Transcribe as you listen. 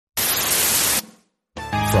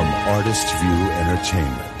from Artist View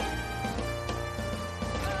Entertainment.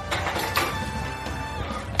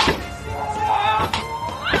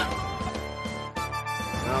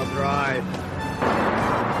 I'll drive.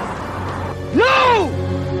 No!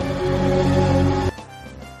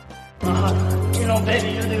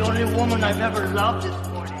 Baby, you're the only woman I've ever loved this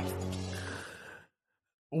morning.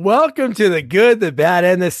 Welcome to The Good, the Bad,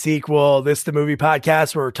 and the Sequel. This is the movie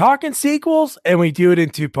podcast where we're talking sequels, and we do it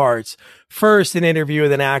in two parts. First, an interview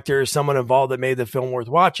with an actor, someone involved that made the film worth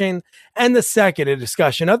watching. And the second, a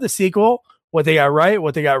discussion of the sequel, what they got right,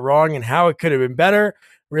 what they got wrong, and how it could have been better.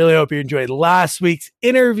 Really hope you enjoyed last week's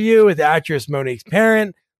interview with actress Monique's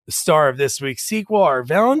parent, the star of this week's sequel, our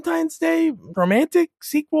Valentine's Day romantic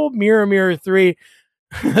sequel, Mirror Mirror 3.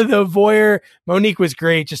 The Voyeur. Monique was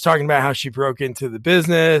great, just talking about how she broke into the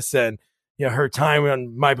business and, you know, her time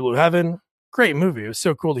on My Blue Heaven. Great movie. It was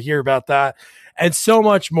so cool to hear about that and so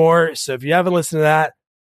much more. So if you haven't listened to that,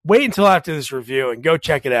 wait until after this review and go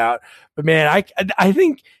check it out. But man, I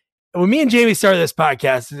think when me and Jamie started this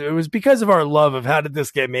podcast, it was because of our love of How Did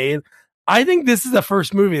This Get Made. I think this is the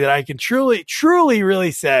first movie that I can truly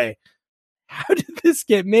really say, how did this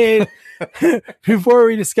get made? Before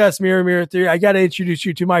we discuss Mirror Mirror 3, I got to introduce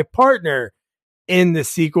you to my partner in the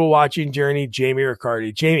sequel watching journey, Jamie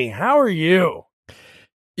Riccardi. Jamie, how are you?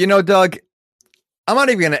 You know, Doug, I'm not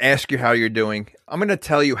even going to ask you how you're doing. I'm going to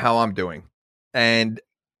tell you how I'm doing. And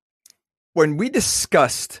when we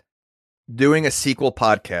discussed doing a sequel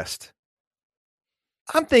podcast,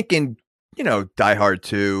 I'm thinking, you know, Die Hard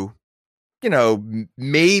 2, you know,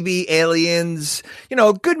 maybe Aliens, you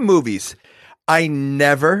know, good movies. I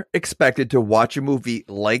never expected to watch a movie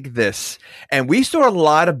like this. And we saw a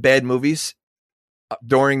lot of bad movies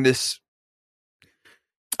during this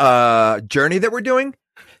journey that we're doing.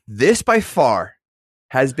 This by far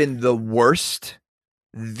has been the worst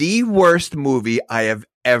movie I have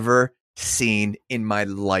ever seen in my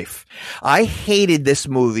life. I hated this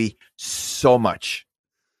movie so much.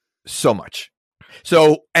 So much.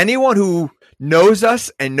 So anyone who knows us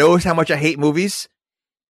and knows how much I hate movies,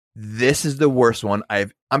 this is the worst one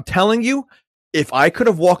I'm telling you, if I could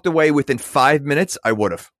have walked away within 5 minutes, I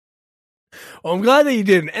would have. Well, I'm glad that you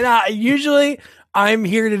didn't. And I'm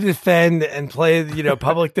here to defend and play, you know,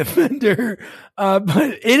 public defender. But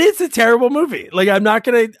it is a terrible movie. Like, I'm not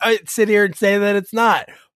going to sit here and say that it's not,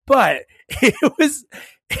 but it was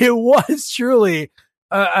truly,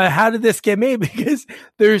 how did this get made? Because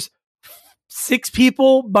there's 6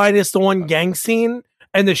 people minus the one gang scene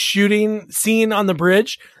and the shooting scene on the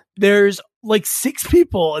bridge. There's like 6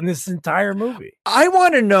 people in this entire movie. I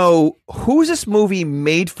want to know who's this movie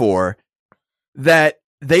made for, that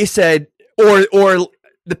they said, or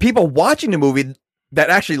the people watching the movie that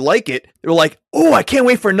actually like it, they were like, oh, I can't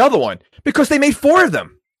wait for another one, because they made 4 of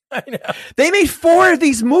them. I know. They made 4 of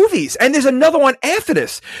these movies, and there's another one after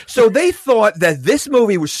this. So they thought that this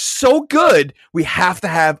movie was so good, we have to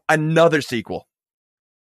have another sequel,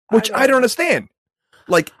 which I don't understand.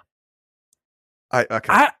 Like,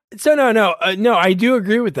 No, I do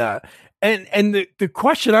agree with that. And the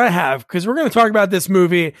question I have, because we're going to talk about this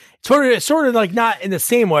movie sort of like not in the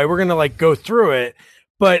same way. We're going to like go through it,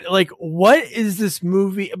 but like, what is this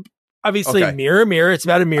movie? Obviously, okay. Mirror, mirror. It's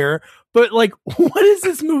about a mirror, but like, what is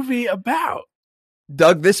this movie about?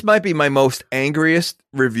 Doug, this might be my most angriest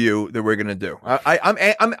review that we're going to do.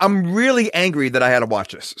 I'm really angry that I had to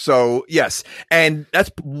watch this. So yes. And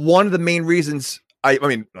that's one of the main reasons. I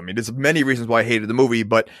mean, there's many reasons why I hated the movie,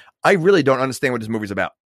 but I really don't understand what this movie's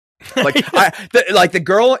about. Like, the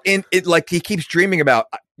girl in it, like, he keeps dreaming about.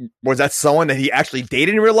 Was that someone that he actually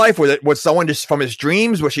dated in real life? Or that was someone just from his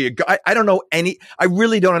dreams? Was she? I don't know any. I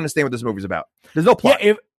really don't understand what this movie's about. There's no plot.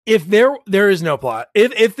 Yeah, if there is no plot.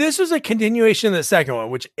 If this was a continuation of the second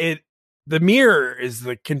one, which the mirror is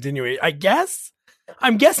the continuation. I guess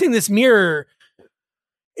I'm guessing this mirror.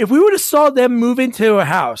 If we would have saw them move into a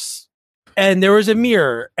house, and there was a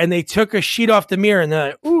mirror, and they took a sheet off the mirror, and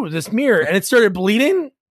they're like, ooh, this mirror, and it started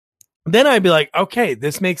bleeding, then I'd be like, okay,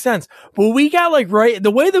 this makes sense. But we got like right, the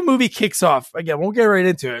way the movie kicks off, again, we'll get right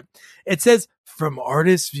into it. It says, from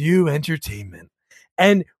Artist View Entertainment.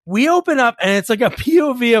 And we open up, and it's like a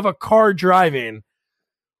POV of a car driving,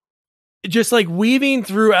 just like weaving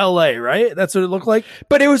through LA, right? That's what it looked like.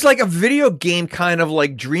 But it was like a video game kind of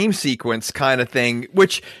like dream sequence kind of thing,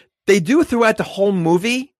 which they do throughout the whole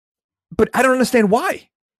movie. But I don't understand why.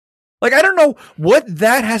 Like, I don't know what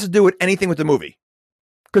that has to do with anything with the movie.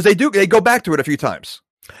 Because they go back to it a few times.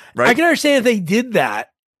 Right? I can understand if they did that.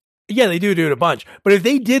 Yeah, they do it a bunch. But if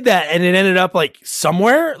they did that and it ended up like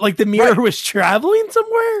somewhere, like the mirror was traveling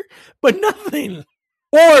somewhere, but nothing.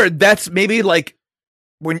 Or that's maybe like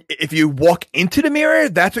if you walk into the mirror,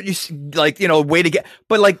 that's what you see, like, way to get,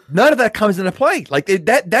 but like none of that comes into play. Like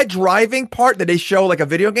that driving part that they show like a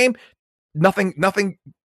video game, nothing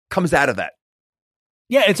comes out of that.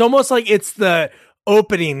 Yeah, it's almost like it's the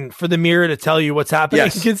opening for the mirror to tell you what's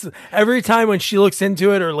happening. Yes. Every time when she looks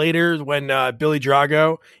into it, or later when Billy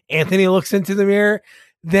Drago, Anthony looks into the mirror,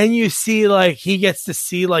 then you see like he gets to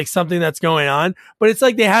see like something that's going on. But it's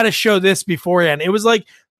like they had to show this beforehand. It was like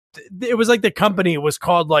the company was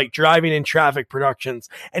called like Driving in Traffic Productions,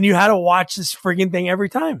 and you had to watch this friggin' thing every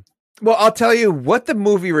time. Well, I'll tell you what the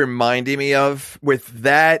movie reminded me of with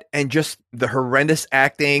that, and just the horrendous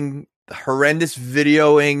acting, the horrendous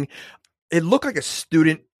videoing. It looked like a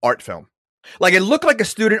student art film. Like it looked like a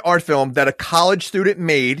student art film that a college student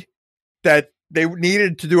made, that they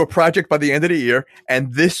needed to do a project by the end of the year,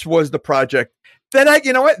 and this was the project. Then I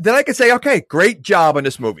could say, okay, great job on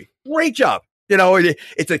this movie. Great job.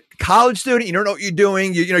 It's a college student. You don't know what you're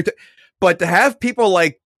doing. But to have people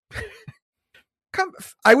like,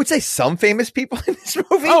 I would say some famous people in this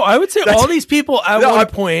movie. Oh, I would say all these people at one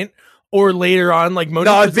point or later on, like Monique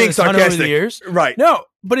was being sarcastic over the years. Right. No,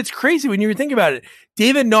 but it's crazy when you think about it.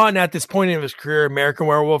 David Naughton at this point in his career, American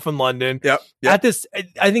Werewolf in London. Yep. At this,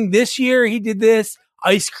 I think this year he did this.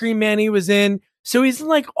 Ice Cream Man he was in. So he's in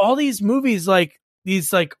like all these movies, like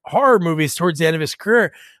these like horror movies towards the end of his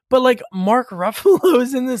career. But like Mark Ruffalo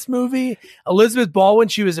is in this movie. Elizabeth Baldwin,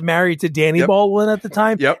 she was married to Danny Baldwin at the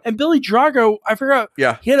time. Yep. And Billy Drago, I forgot.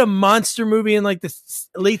 Yeah. He had a monster movie in like the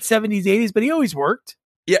late 70s, 80s, but he always worked.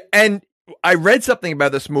 Yeah. And I read something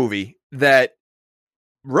about this movie that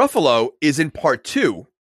Ruffalo is in part 2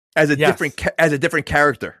 as a different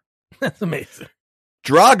character. That's amazing.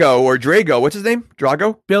 Drago, what's his name?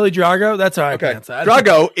 Drago? Billy Drago? That's all right. Okay.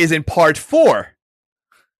 Drago is in part 4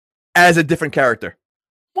 as a different character.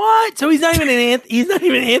 What? So he's not even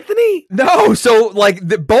Anthony? No. So like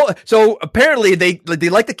so apparently they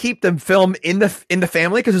like to keep them film in the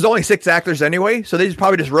family because there's only 6 actors anyway. So they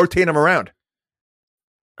probably just rotate them around.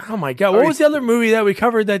 Oh my God. What was the other movie that we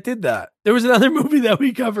covered that did that? There was another movie that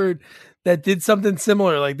we covered that did something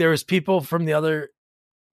similar. Like there was people from the other.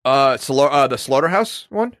 The Slaughterhouse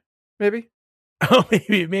one, maybe? Oh,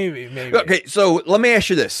 maybe. Okay. So let me ask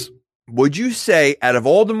you this. Would you say out of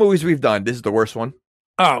all the movies we've done, this is the worst one?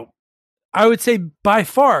 Oh, I would say by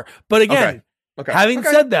far. But again, having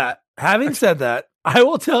said that, I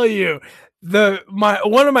will tell you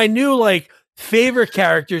one of my new like favorite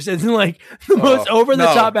characters is like the most over the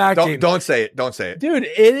top acting. Don't say it. Dude,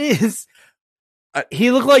 it is.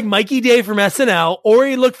 He looked like Mikey Day from SNL, or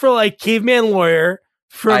he looked for like Caveman Lawyer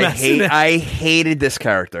from SNL. I hated this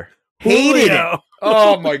character. Hated it.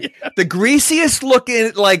 Oh my God. The greasiest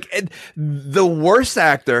looking, like the worst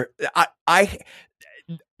actor.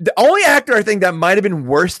 The only actor I think that might have been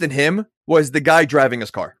worse than him was the guy driving his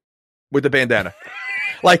car with the bandana.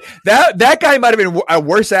 Like that guy might have been a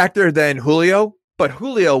worse actor than Julio, but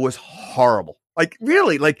Julio was horrible. Like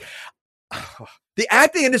really, like the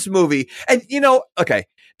acting in this movie. And okay.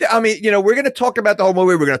 I mean, we're going to talk about the whole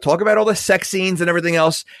movie. We're going to talk about all the sex scenes and everything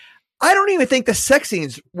else. I don't even think the sex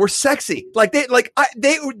scenes were sexy. Like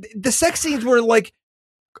the sex scenes were like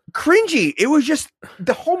cringy. It was just,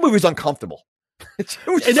 the whole movie was uncomfortable. It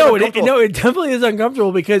definitely is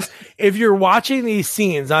uncomfortable because if you're watching these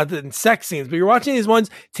scenes, not the sex scenes, but you're watching these ones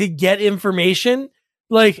to get information,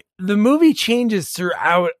 like the movie changes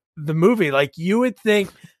throughout the movie. Like you would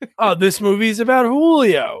think, oh, this movie's about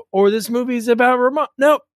Julio or this movie's about Ramon.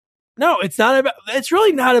 No, it's not about, it's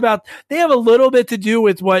really not about, they have a little bit to do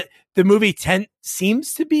with what the movie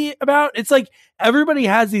seems to be about. It's like everybody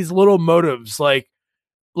has these little motives, like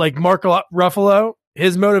Mark Ruffalo.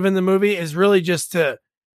 His motive in the movie is really just to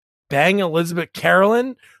bang Elizabeth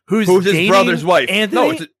Carolyn, who's his brother's wife.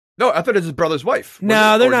 Anthony? No, I thought it was his brother's wife.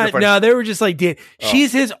 No, they're not. No, they were just like,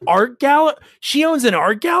 she's his art gallery. She owns an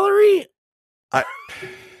art gallery.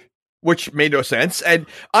 Which made no sense. And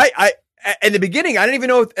I in the beginning, I didn't even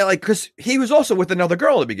know because he was also with another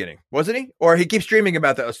girl in the begining, wasn't he? Or he keeps dreaming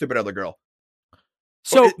about that stupid other girl.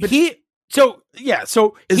 So is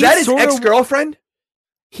that his ex-girlfriend?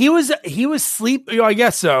 He was sleeping, I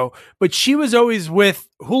guess so, but she was always with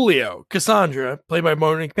Julio, Cassandra, played by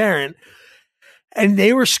Monique Parent, and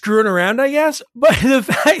they were screwing around, I guess. But the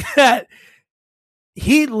fact that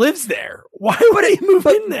he lives there, why would he move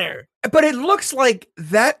in there? But it looks like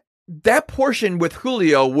that portion with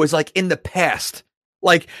Julio was like in the past,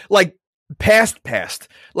 like past.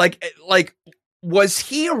 Like was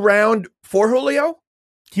he around for Julio?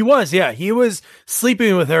 He was, yeah. He was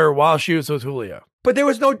sleeping with her while she was with Julio. But there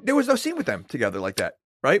was no scene with them together like that,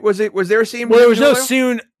 right? Was there a scene? Well, there was no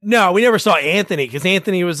scene. No, we never saw Anthony because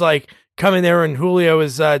Anthony was like coming there and Julio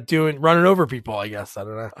is running over people, I guess. I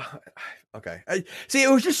don't know. Okay. See, it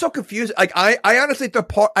was just so confusing. Like I honestly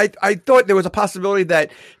I thought there was a possibility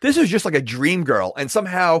that this was just like a dream girl, and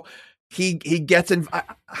somehow he gets in.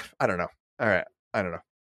 I don't know. All right, I don't know.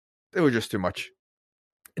 It was just too much.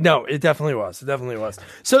 No, it definitely was. It definitely was.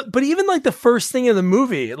 So, but even like the first thing in the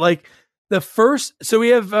movie, like so we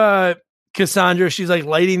have Cassandra. She's like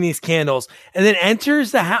lighting these candles, and then entering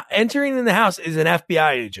in the house is an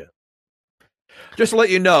FBI agent. Just to let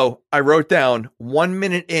you know, I wrote down 1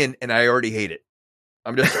 minute in and I already hate it.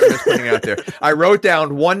 I'm just putting it out there. I wrote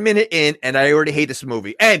down 1 minute in and I already hate this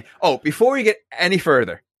movie. And, before we get any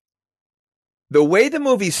further, the way the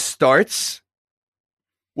movie starts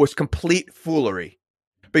was complete foolery.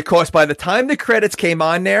 Because by the time the credits came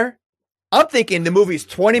on there, I'm thinking the movie's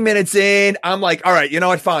 20 minutes in. I'm like, all right, you know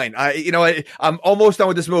what? Fine. I'm almost done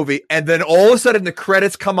with this movie. And then all of a sudden the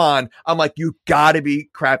credits come on. I'm like, you gotta be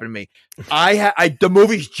crapping me. The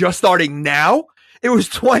movie's just starting now. It was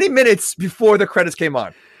 20 minutes before the credits came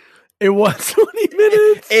on. It was 20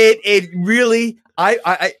 minutes. It really,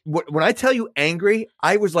 when I tell you angry,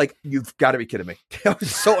 I was like, you've got to be kidding me. I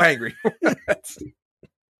was so angry.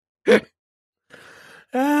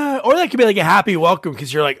 Or that could be like a happy welcome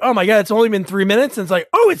because you're like, oh my God, it's only been 3 minutes. And it's like,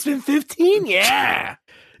 oh, it's been 15. Yeah.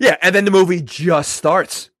 Yeah. And then the movie just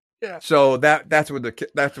starts. Yeah. So that's where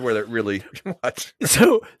it really was.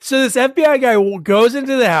 So this FBI guy goes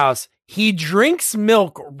into the house. He drinks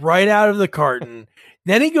milk right out of the carton.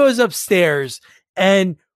 Then he goes upstairs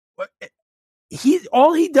and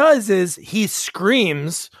all he does is he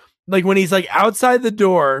screams like when he's like outside the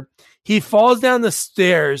door. He falls down the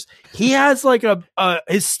stairs. He has like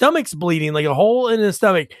his stomach's bleeding, like a hole in his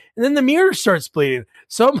stomach. And then the mirror starts bleeding.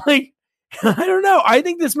 So I'm like, I don't know. I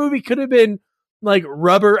think this movie could have been like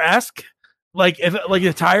Rubber-esque. Like if like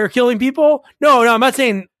a tire killing people. No, I'm not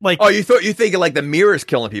saying like. Oh, you think like the mirror's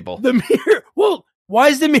killing people. The mirror. Well, why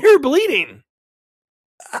is the mirror bleeding?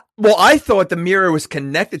 Well, I thought the mirror was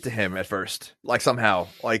connected to him at first. Like somehow,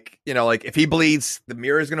 like, like if he bleeds, the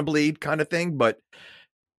mirror is going to bleed kind of thing. But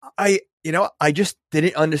I just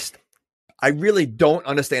didn't understand. I really don't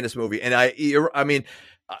understand this movie. And I mean,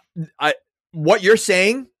 what you're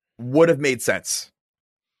saying would have made sense.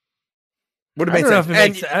 Would have made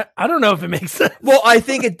sense. I don't know if it makes sense. Well, I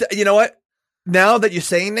think it, you know what? Now that you're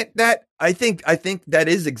saying that, I think that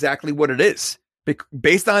is exactly what it is.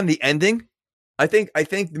 Based on the ending, I think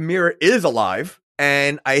the mirror is alive,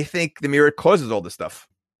 and I think the mirror causes all this stuff.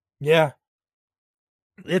 Yeah.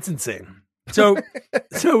 It's insane. So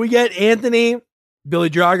we get Anthony, Billy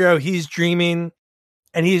Drago. He's dreaming,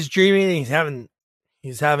 and he's having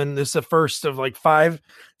this is the first of like 5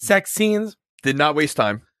 sex scenes. Did not waste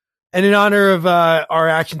time. And in honor of our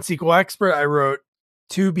action sequel expert, I wrote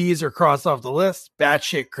 2 B's are crossed off the list.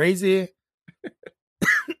 Batshit crazy.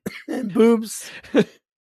 And boobs.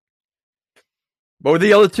 What were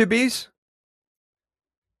the other 2 B's?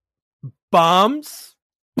 Bombs.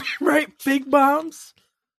 Right? Big bombs.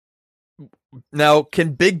 Now,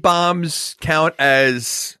 can big bombs count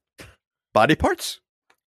as body parts?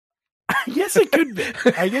 I guess it could be.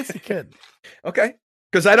 I guess it could. Okay.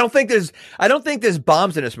 Because I don't think there's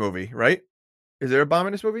bombs in this movie, right? Is there a bomb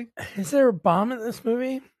in this movie? Is there a bomb in this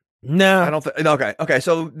movie? No. I don't think. Okay.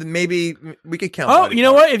 So maybe we could count. Oh, you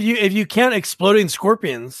know what? If you count exploding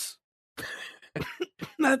scorpions,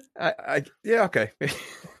 yeah, okay.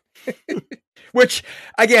 Which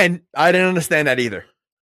again, I didn't understand that either.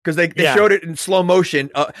 Because they showed it in slow motion.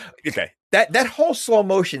 Okay, that whole slow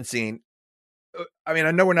motion scene. I mean,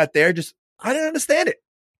 I know we're not there. I didn't understand it.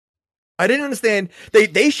 I didn't understand.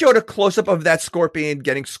 They showed a close up of that scorpion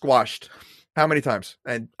getting squashed. How many times?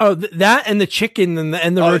 And that and the chicken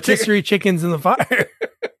and the rotisserie chickens in the fire.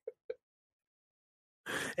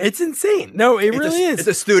 It's insane. No, it really is.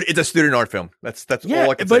 It's a student art film. That's all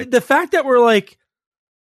I can say. But the fact that we're like,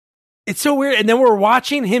 it's so weird, and then we're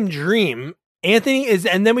watching him dream. Anthony is,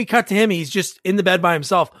 and then we cut to him. He's just in the bed by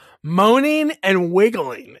himself, moaning and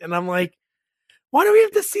wiggling. And I'm like, why do we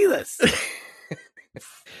have to see this?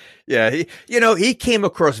 Yeah. He came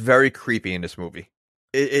across very creepy in this movie.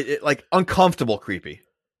 It like uncomfortable creepy.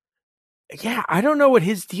 Yeah. I don't know what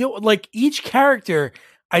his deal, like each character,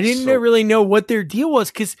 I didn't really know what their deal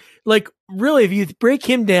was. Cause like really, if you break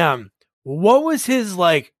him down, what was his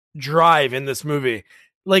like drive in this movie?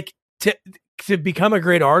 Like to become a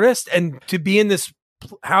great artist and to be in this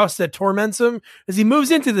house that torments him as he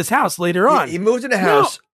moves into this house later on. He moves in a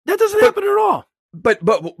house. No, that doesn't happen at all. But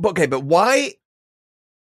why?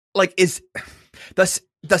 Like,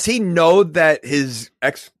 does he know that his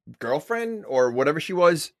ex-girlfriend or whatever she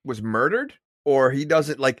was murdered, or he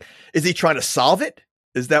doesn't? Like, is he trying to solve it?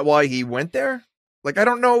 Is that why he went there? Like, I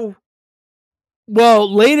don't know.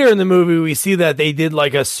 Well, later in the movie, we see that they did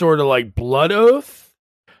like a sort of like blood oath.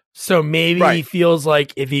 So maybe he feels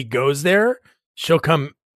like if he goes there, she'll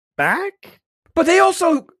come back. But they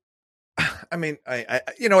also, I mean, I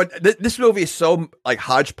you know, this movie is so like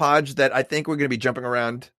hodgepodge that I think we're going to be jumping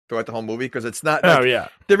around throughout the whole movie because it's not. Like,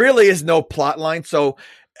 there really is no plot line. So,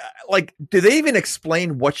 like, do they even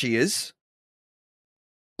explain what she is?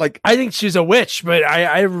 Like, I think she's a witch, but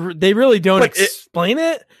they really don't explain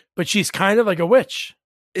it. But she's kind of like a witch.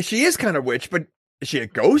 She is kind of witch, but is she a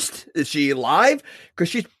ghost? Is she alive? Because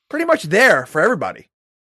she's pretty much there for everybody.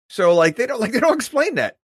 So like they don't explain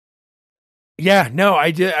that. Yeah, no,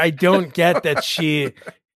 I don't get that she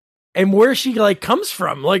and where she like comes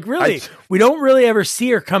from. Like really, we don't really ever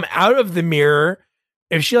see her come out of the mirror.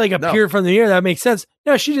 If she like appeared from the mirror, that makes sense.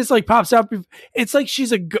 No, she just like pops out. It's like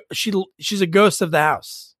she's a ghost of the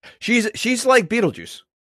house. She's like Beetlejuice.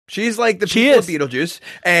 She's like the people of Beetlejuice,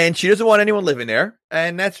 and she doesn't want anyone living there,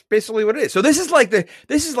 and that's basically what it is. So this is like the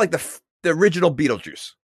original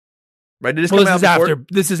Beetlejuice, right? Did this come out before?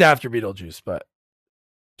 This is after Beetlejuice, but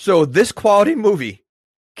so this quality movie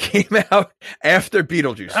came out after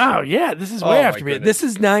Beetlejuice. Oh yeah, this is way after Beetlejuice. This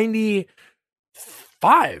is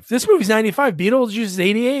 95. This movie's 95. Beetlejuice is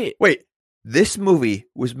 88. Wait, this movie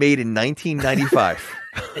was made in 1995.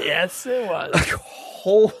 Yes, it was.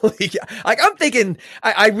 Holy, like I'm thinking,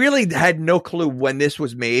 I really had no clue when this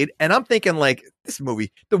was made, and I'm thinking like this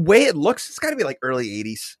movie, the way it looks, it's got to be like early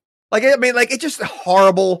 80s. Like I mean, like it's just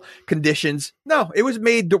horrible conditions. No, it was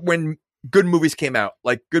made when good movies came out,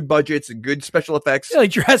 like good budgets and good special effects. Yeah, like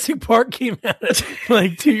Jurassic Park came out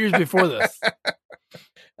like 2 years before this.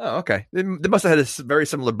 Oh, okay. They must have had a very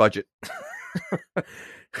similar budget.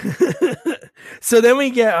 So then we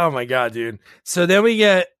get, oh my god, dude. So then we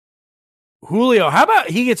get Julio. How about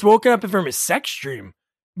he gets woken up from his sex dream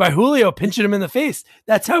by Julio pinching him in the face?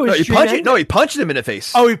 That's how his dream ended. No, he punched him in the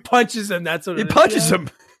face. Oh, he punches him. That's what he punches him.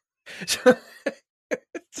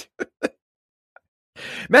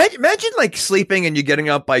 Imagine like sleeping and you getting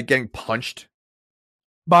up by getting punched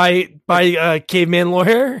by caveman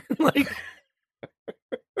lawyer, like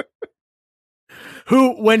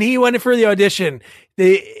who when he went for the audition.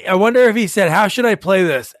 I wonder if he said, "How should I play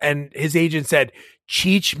this?" And his agent said,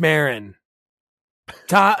 "Cheech Marin."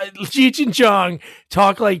 Cheech and Chong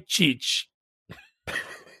talk like Cheech.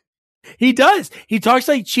 He does. He talks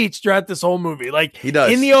like Cheech throughout this whole movie. Like he does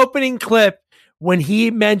in the opening clip when he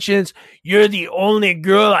mentions, "You're the only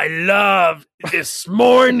girl I love this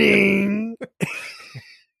morning."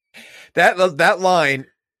 that line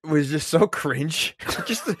was just so cringe.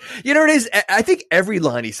 Just you know what it is. I think every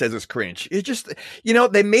line he says is cringe. It's just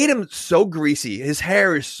they made him so greasy. His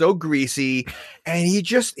hair is so greasy, and he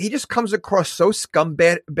just comes across so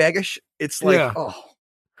scumbaggish. It's like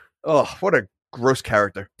oh, what a gross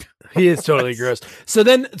character. He is totally gross. So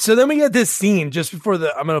then we get this scene just before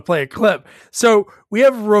I'm going to play a clip. So we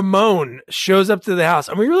have Ramon shows up to the house,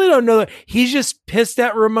 and we really don't know that he's just pissed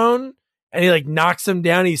at Ramon. And he like knocks him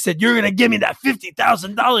down. He said, "You're going to give me that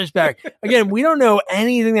 $50,000 back." Again, we don't know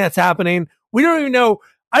anything that's happening. We don't even know.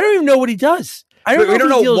 I don't even know what he does. We don't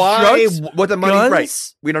know why, drugs, what the money, guns.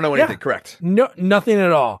 Right. We don't know anything. Yeah. Correct. No, nothing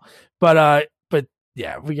at all. But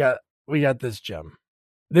yeah, we got this gem,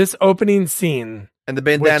 this opening scene. And the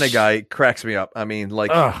bandana guy cracks me up. I mean,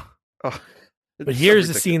 like, but here's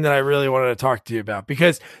the scene that I really wanted to talk to you about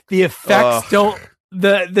because the effects don't.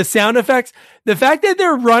 The sound effects, the fact that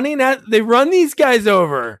they run these guys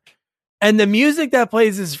over, and the music that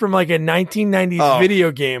plays is from like a 1990s video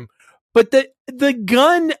game, but the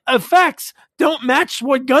gun effects don't match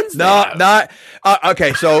what guns they have.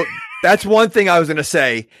 Okay, so that's one thing I was going to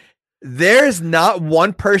say. There's not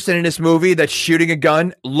one person in this movie that's shooting a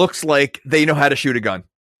gun looks like they know how to shoot a gun.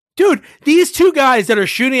 Dude, these two guys that are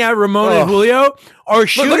shooting at Ramon and Julio are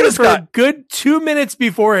shooting for a good 2 minutes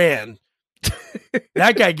beforehand.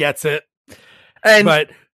 That guy gets it. But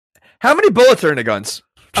how many bullets are in the guns?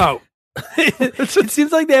 Oh, it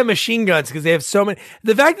seems like they have machine guns because they have so many.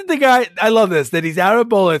 The fact that the guy, I love this, that he's out of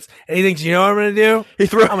bullets and he thinks, you know what I'm going to do? I'm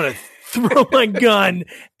going to throw my gun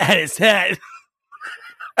at his head.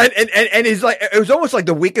 And he's like, it was almost like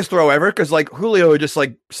the weakest throw ever because like Julio just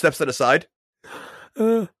like steps to the side.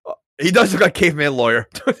 He does look like caveman lawyer.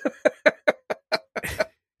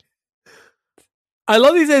 I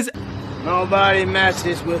love these days. Nobody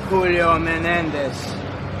messes with Julio Menendez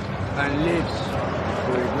and lives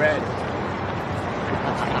to regret it.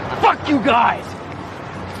 Fuck you guys!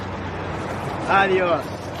 Adios.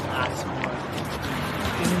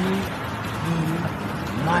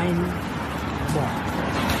 Mine more.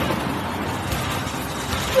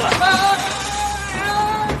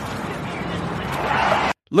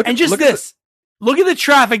 Look and at, just look this. Look at the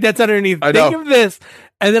traffic that's underneath. I Think know. of this.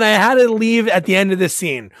 And then I had to leave at the end of this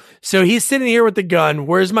scene. So he's sitting here with the gun.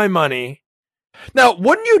 Where's my money? Now,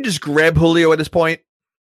 wouldn't you just grab Julio at this point?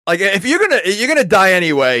 Like, if you're gonna die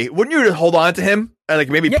anyway, wouldn't you just hold on to him and like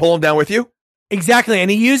maybe pull him down with you? Exactly. And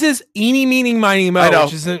he uses eeny, meeny, miny, mo,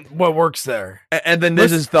 which isn't what works there. And then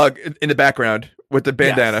there's his thug in the background with the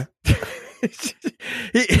bandana. Yes.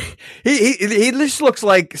 he just looks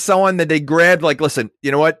like someone that they grabbed. Like, listen,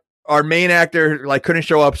 you know what? Our main actor like couldn't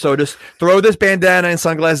show up, so just throw this bandana and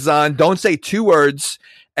sunglasses on. Don't say 2 words,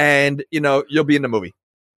 and you'll be in the movie.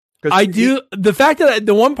 The fact that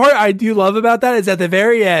the one part I do love about that is at the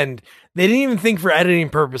very end, they didn't even think for editing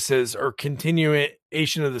purposes or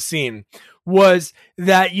continuation of the scene was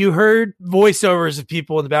that you heard voiceovers of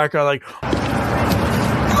people in the background like,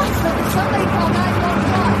 Somebody call 911.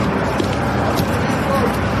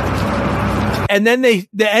 and then the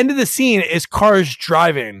end of the scene is cars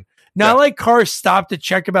driving. Not like cars stopped to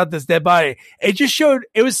check about this dead body. It just showed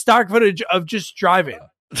it was stock footage of just driving.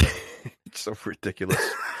 It's so ridiculous.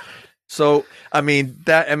 So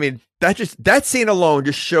that scene alone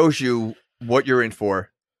just shows you what you're in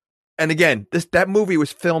for. And again, that movie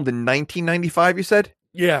was filmed in 1995. You said,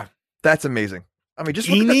 yeah, that's amazing. I mean, just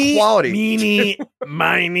look at the quality. Meeny,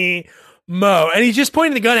 miny, mo, and he's just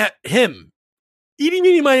pointing the gun at him. Eeny,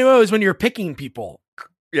 meeny, miny, mo is when you're picking people.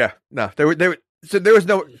 Yeah, no, so there was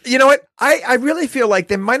no. You know what? I really feel like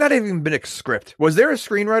there might not have even been a script. Was there a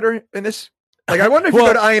screenwriter in this? Like, I wonder if you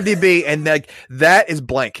go to IMDb and like that is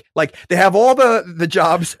blank. Like they have all the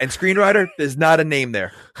jobs and screenwriter. There's not a name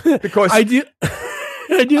there because I do.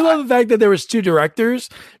 I do love the fact that there was 2 directors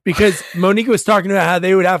because Monique was talking about how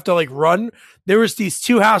they would have to like run. There was these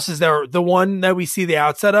 2 houses that were the one that we see the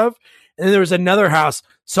outside of, and then there was another house.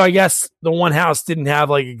 So I guess the one house didn't have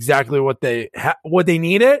like exactly what they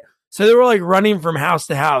needed. So they were like running from house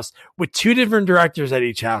to house with 2 different directors at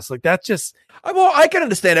each house. Like that's just. Well, I can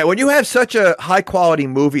understand that when you have such a high quality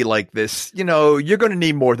movie like this, you're going to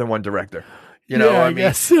need more than one director. I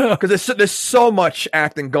guess because there's so much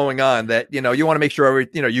acting going on that you want to make sure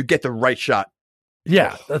you get the right shot.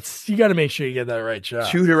 Yeah, you got to make sure you get that right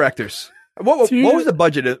shot. 2 directors. What was the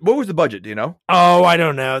budget? What was the budget? Do you know? Oh, I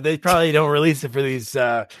don't know. They probably don't release it for these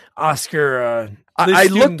Oscar. I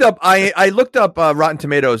looked up Rotten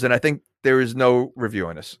Tomatoes, and I think there is no review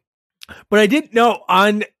on this. But I did know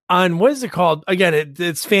on what is it called? Again,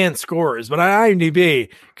 it's fan scores, but on IMDb,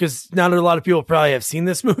 because not a lot of people probably have seen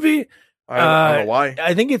this movie. I don't know why.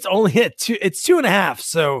 I think it's only at 2. It's 2.5,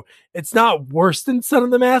 so it's not worse than Son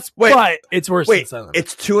of the Mask, but it's worse than Son of the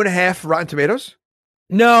Mask. It's 2.5 Rotten Tomatoes?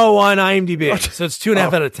 No, on IMDb. So it's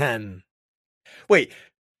 2.5 out of 10. Wait,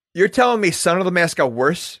 you're telling me Son of the Mask got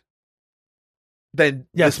worse than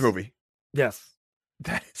this movie? Yes.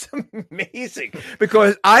 That is amazing.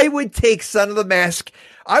 Because I would take Son of the Mask.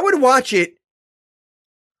 I would watch it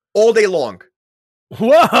all day long.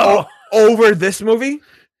 Whoa. Over this movie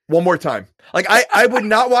one more time. Like I would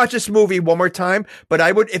not watch this movie one more time, but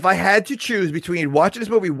I would, if I had to choose between watching this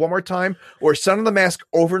movie one more time or Son of the Mask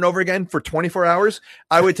over and over again for 24 hours,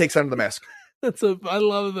 I would take Son of the Mask. I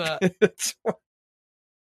love that.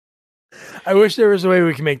 I wish there was a way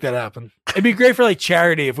we could make that happen. It'd be great for like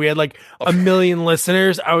charity. If we had like 1 million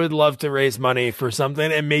listeners, I would love to raise money for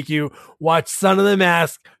something and make you watch Son of the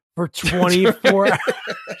Mask for 24 hours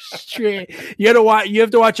straight. You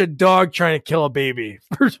have to watch a dog trying to kill a baby.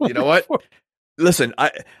 You know what? Listen,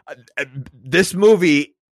 this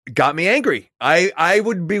movie got me angry. I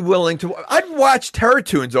would be willing to. I'd watch Terror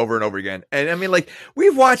Toons over and over again. And I mean, like,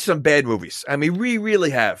 we've watched some bad movies. I mean, we really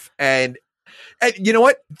have. And you know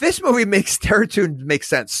what? This movie makes Terror Toons make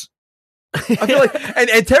sense. I feel like,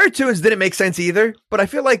 and Terror Toons didn't make sense either. But I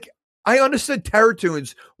feel like I understood Terror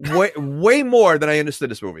Toons way more than I understood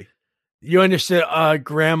this movie. You understood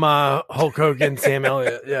Grandma Hulk Hogan, Sam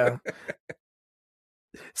Elliott. Yeah.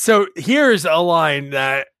 So here's a line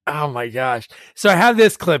that, oh my gosh. So I have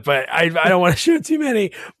this clip, but I don't want to show too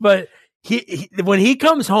many. But he when he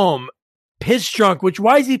comes home, pissed drunk,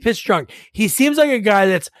 why is he pissed drunk? He seems like a guy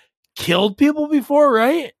that's killed people before,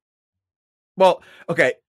 right? Well,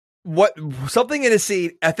 okay. Something in a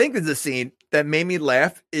scene, I think there's a scene that made me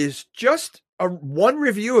laugh is just one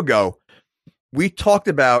review ago. We talked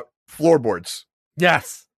about floorboards.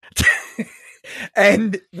 Yes.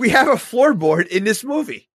 And we have a floorboard in this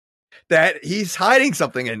movie that he's hiding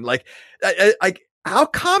something in. Like how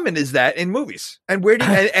common is that in movies? And where do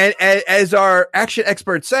you, and as our action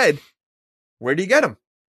expert said, where do you get them?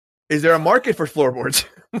 Is there a market for floorboards?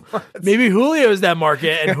 Maybe Julio is that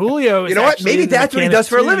market, and Julio is, you know what? Maybe that's what he does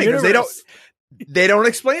for a living, because they don't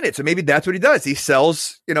explain it. So maybe that's what he does. He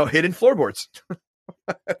sells, hidden floorboards.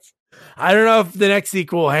 I don't know if the next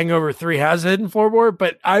sequel, Hangover 3, has a hidden floorboard,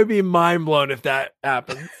 but I'd be mind blown if that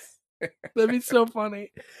happens. That'd be so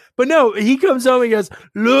funny. But no, he comes home and goes,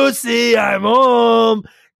 Lucy, I'm home.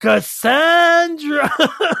 Cassandra.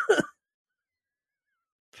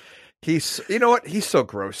 You know what? He's so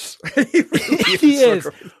gross. He is.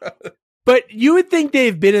 But you would think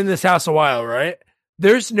they've been in this house a while, right?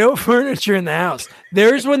 There's no furniture in the house.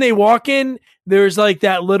 There's when they walk in, there's like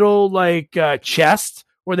that little like chest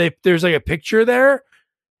where there's like a picture there.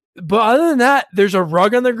 But other than that, there's a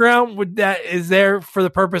rug on the ground that is there for the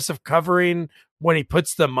purpose of covering when he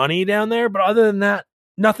puts the money down there. But other than that,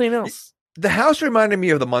 nothing else. The house reminded me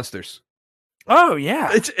of the Munsters. Oh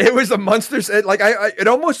yeah, it was the Munsters. Like it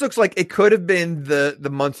almost looks like it could have been the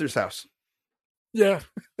Munsters house. Yeah.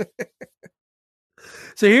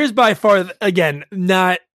 So here's by far, again,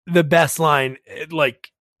 not the best line,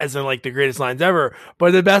 like as in like the greatest lines ever,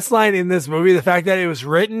 but the best line in this movie, the fact that it was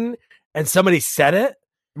written and somebody said it.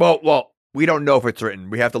 Well, we don't know if it's written.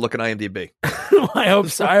 We have to look at IMDb. I hope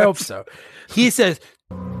so. He says,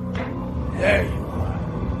 There you are.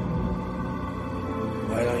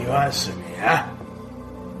 Why don't you answer me, huh?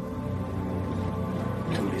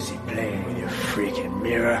 Too busy playing with your freaking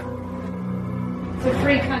mirror. It's a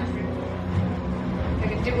free country. I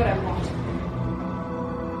can do what I want.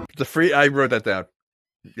 It's a free. I wrote that down.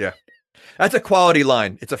 Yeah, that's a quality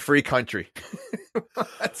line. It's a free country.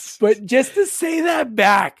 But just to say that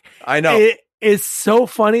back, I know it is so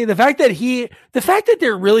funny. The fact that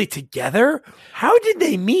they're really together. How did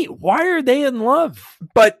they meet? Why are they in love?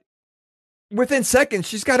 But within seconds,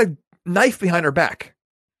 she's got a knife behind her back.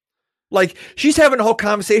 Like she's having a whole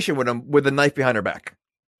conversation with him with a knife behind her back.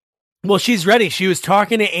 Well, she's ready. She was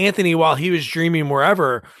talking to Anthony while he was dreaming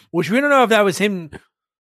wherever, which we don't know if that was him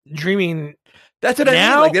dreaming. That's what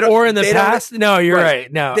now I mean. Like, or in the past. No, you're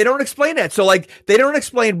right. No, they don't explain that. So like, they don't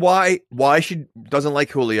explain why she doesn't like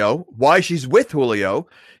Julio, why she's with Julio.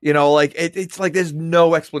 You know, like it's like there's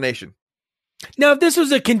no explanation. Now, if this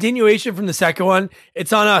was a continuation from the second one,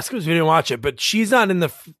 it's on us because we didn't watch it. But she's not in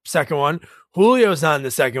the second one. Julio's not in the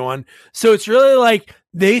second one. So it's really like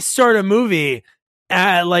they start a movie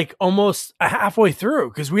at like almost halfway through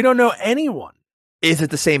because we don't know anyone. Is it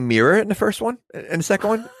the same mirror in the first one and the second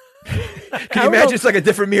one? Can you imagine it's like a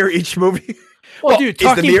different mirror each movie? Well, dude,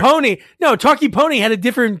 Talking Pony had a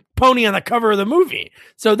different pony on the cover of the movie.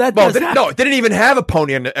 So that it didn't even have a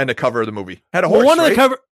pony on the cover of the movie. Had a horse. One of the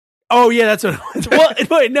cover. Oh yeah, that's what it was. Well,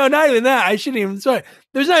 wait, no, not even that. I shouldn't even say.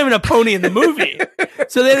 There's not even a pony in the movie.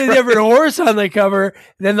 So they had a different horse on the cover.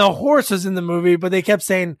 Then the horse was in the movie, but they kept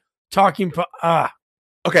saying Talking Pony.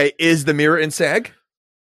 Okay, is the mirror in SAG?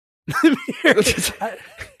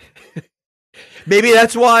 Maybe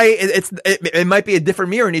that's why it might be a different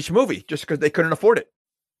mirror in each movie, just because they couldn't afford it.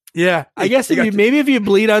 Yeah, I guess maybe if you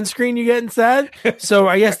bleed on screen, you get in SAG. So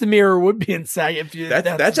I guess the mirror would be in SAG if you.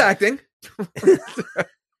 That's acting.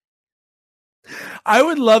 I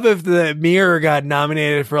would love if the mirror got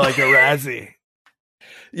nominated for like a Razzie.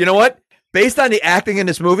 You know what? Based on the acting in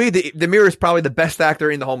this movie, the mirror is probably the best actor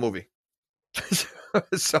in the whole movie.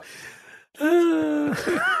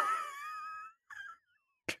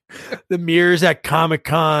 The mirrors at Comic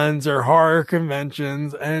Cons or horror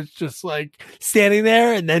conventions, and it's just like standing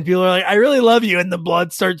there, and then people are like, "I really love you," and the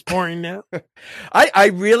blood starts pouring down.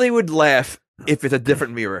 I really would laugh if it's a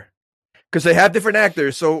different mirror because they have different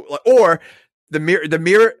actors. So, or the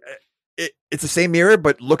mirror, it's the same mirror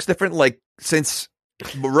but looks different. Like since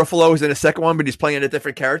Ruffalo is in the second one, but he's playing a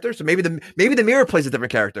different character, so maybe the mirror plays a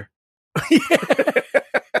different character.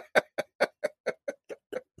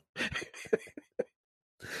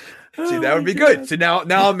 See, that would be good. So now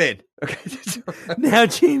I'm in. Okay. Now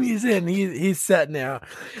Jamie's in. He's set now.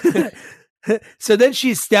 So then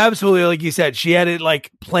she stabs Julio, like you said. She had it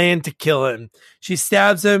like planned to kill him. She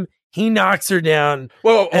stabs him. He knocks her down.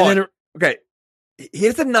 Whoa, okay. He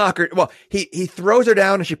doesn't knock her. Well, he throws her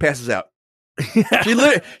down and she passes out. Yeah.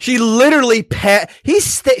 She literally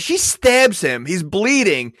she stabs him. He's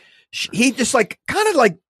bleeding. He just like kind of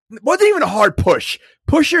like wasn't even a hard push.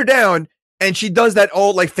 Push her down. And she does that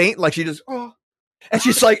old like faint, like she just and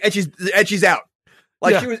she's like, and she's out,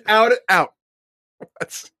 like she was out.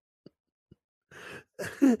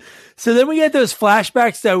 So then we get those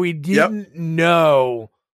flashbacks that we didn't know.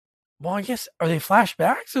 Well, I guess are they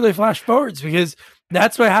flashbacks or are they flash forwards? Because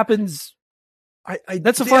that's what happens.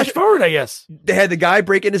 That's a flash forward, I guess. They had the guy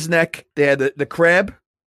breaking his neck. They had the crab,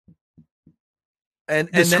 and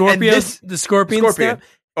the scorpion. The scorpion. Snap,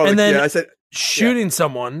 and then I said shooting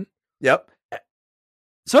someone. Yep.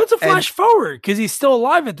 So it's a flash forward because he's still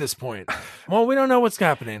alive at this point. Well, we don't know what's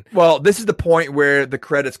happening. Well, this is the point where the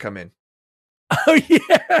credits come in. Oh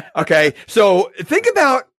yeah. Okay, so think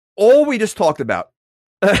about all we just talked about.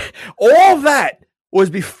 All that was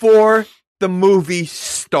before the movie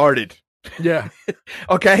started. Yeah.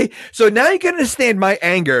 Okay, so now you can understand my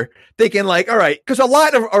anger, thinking like, all right, because a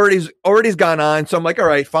lot of already's gone on. So I'm like, all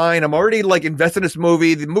right, fine. I'm already like invested in this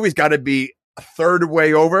movie. The movie's got to be a third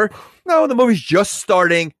way over. No, the movie's just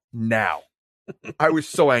starting now. I was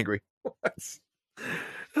so angry.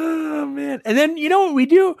 Oh man. And then you know what we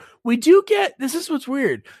do? We do get, this is what's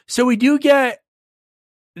weird. So we do get,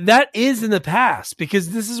 that is in the past,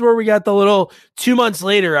 because this is where we got the little 2 months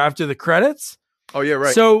later after the credits. Oh yeah,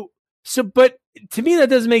 right. So, but to me that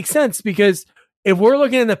doesn't make sense, because if we're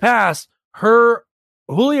looking in the past,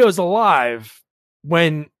 Julio's alive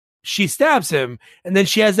when she stabs him, and then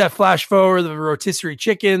she has that flash forward of the rotisserie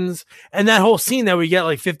chickens and that whole scene that we get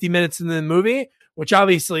like 50 minutes in the movie, which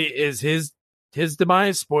obviously is his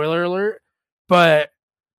demise, spoiler alert. But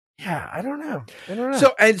yeah, I don't know.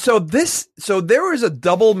 So there was a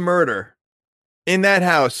double murder in that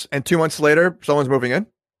house, and 2 months later someone's moving in.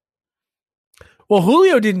 Well,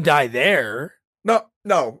 Julio didn't die there.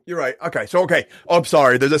 No, you're right. Okay. Oh, I'm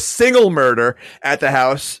sorry. There's a single murder at the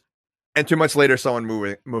house, and 2 months later someone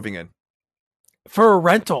moving in. For a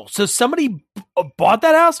rental. So somebody bought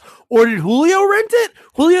that house, or did Julio rent it?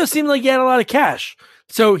 Julio seemed like he had a lot of cash.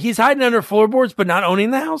 So he's hiding under floorboards, but not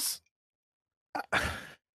owning the house?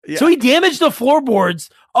 Yeah. So he damaged the floorboards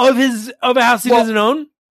of a house he doesn't own?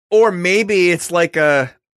 Or maybe it's like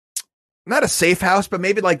not a safe house, but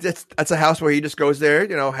maybe like that's a house where he just goes there,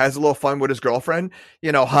 has a little fun with his girlfriend,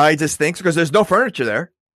 hides his things, because there's no furniture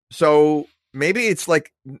there. So maybe it's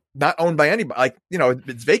like not owned by anybody. Like,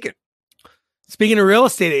 it's vacant. Speaking of real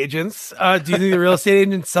estate agents, do you think the real estate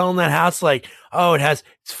agent's selling that house like, oh, it's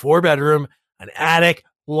 4-bedroom, an attic,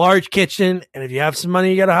 large kitchen, and if you have some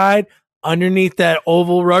money you got to hide underneath that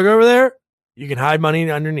oval rug over there, you can hide money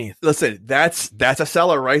underneath. Listen, that's a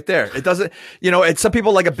seller right there. It doesn't, it's some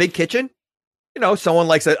people like a big kitchen. Someone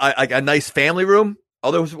likes a nice family room.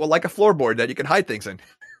 Others will like a floorboard that you can hide things in.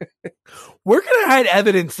 We're going to hide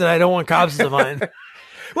evidence that I don't want cops to find.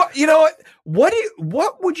 Well, you know what?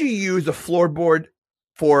 What would you use a floorboard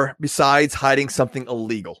for besides hiding something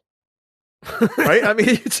illegal? Right?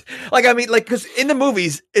 It's because in the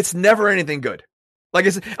movies, it's never anything good. Like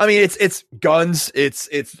it's guns,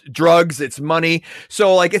 it's drugs, it's money.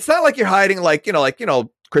 So like, it's not like you're hiding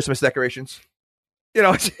Christmas decorations.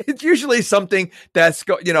 It's usually something that's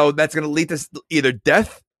going to lead to either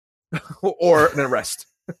death or an arrest.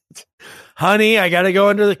 Honey, I got to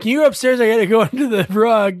go can you upstairs? I got to go under the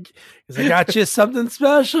rug because I got you something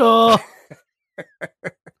special.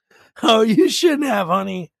 Oh, you shouldn't have,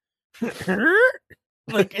 honey.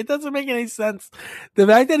 Like, it doesn't make any sense. The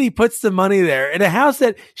fact that he puts the money there in a house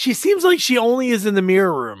that she seems like she only is in the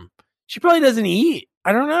mirror room. She probably doesn't eat.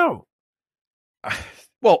 I don't know.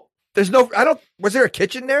 Well, was there a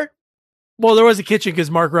kitchen there? Well, there was a kitchen because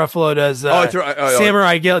Mark Ruffalo does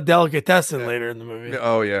Samurai Delicatessen later in the movie.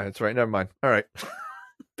 Oh, yeah, that's right. Never mind. All right.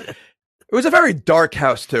 It was a very dark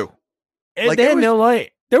house, too. They had no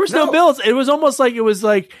light. There was no bills. It was almost like it was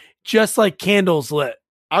like just like candles lit.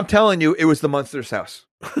 I'm telling you, it was the Munsters' house.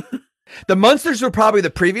 The Munsters were probably the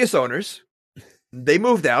previous owners. They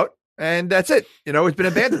moved out, and that's it. It's been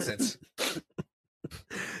abandoned since.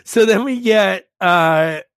 So then we get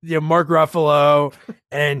Mark Ruffalo,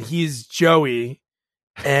 and he's Joey,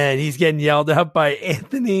 and he's getting yelled at by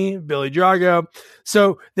Anthony, Billy Drago.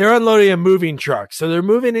 So they're unloading a moving truck. So they're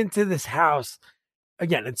moving into this house.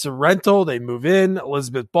 Again, it's a rental. They move in.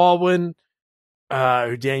 Elizabeth Baldwin,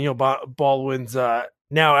 who Daniel Baldwin's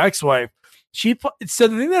now ex-wife. So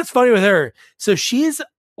the thing that's funny with her, so she's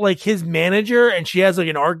like his manager, and she has like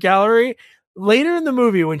an art gallery. Later in the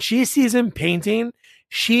movie, when she sees him painting,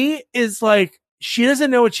 she is like, she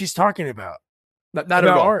doesn't know what she's talking about. Not at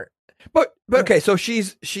all. Art. But okay, so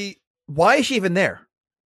why is she even there?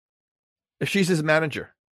 If she's his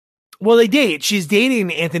manager. Well, they date. She's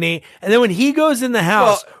dating Anthony, and then when he goes in the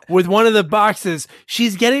house with one of the boxes,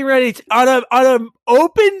 she's getting ready to, on an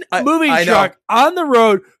open moving truck on the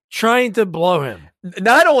road, trying to blow him.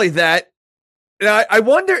 Not only that, I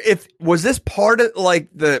wonder was this part of like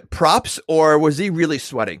the props, or was he really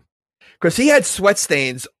sweating? Because he had sweat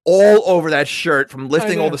stains all over that shirt from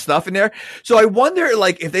lifting all the stuff in there. So I wonder,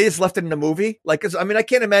 like, if they just left it in the movie. Like, cause I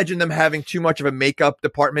can't imagine them having too much of a makeup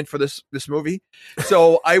department for this movie.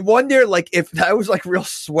 So I wonder, like, if that was like real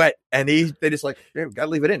sweat, and they just like, hey, we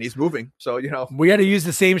gotta leave it in. He's moving, so we got to use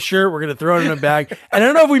the same shirt. We're gonna throw it in a bag. And I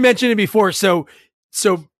don't know if we mentioned it before. So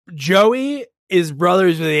Joey is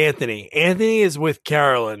brothers with Anthony. Anthony is with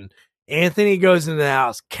Carolyn. Anthony goes into the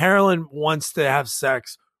house. Carolyn wants to have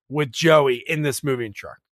sex with Joey in this moving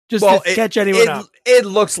truck. Just to catch anyone up. It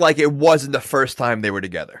looks like it wasn't the first time they were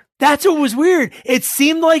together. That's what was weird. It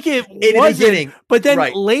seemed like it wasn't, but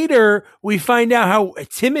then later we find out how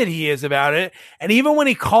timid he is about it. And even when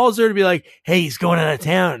he calls her to be like, hey, he's going out of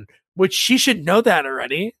town, which she should know that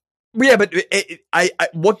already. Yeah, but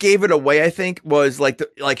what gave it away, I think, was like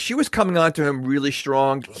she was coming on to him really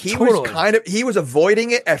strong. He was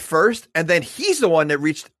avoiding it at first, and then he's the one that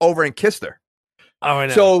reached over and kissed her. Oh, I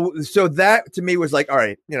know. So that to me was like, all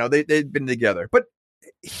right, they've been together, but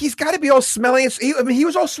he's got to be all smelly. He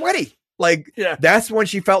was all sweaty. Like, that's when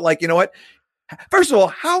she felt like, you know what? First of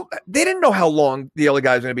all, they didn't know how long the other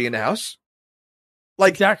guy was going to be in the house.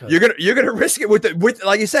 Like, exactly. You're gonna risk it with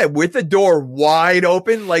like you said, with the door wide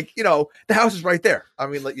open. Like, the house is right there. I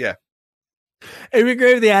mean, like, yeah. It'd be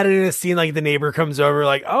great if they added in a scene like the neighbor comes over,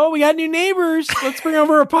 like, oh, we got new neighbors. Let's bring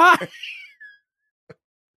over a pie.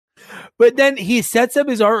 But then he sets up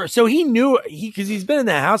his art. So he knew because he's been in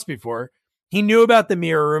that house before. He knew about the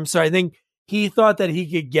mirror room. So I think he thought that he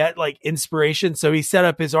could get like inspiration. So he set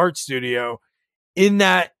up his art studio in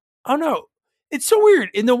that. Oh no, it's so weird.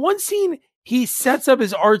 In the one scene, he sets up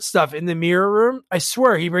his art stuff in the mirror room. I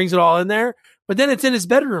swear he brings it all in there, but then it's in his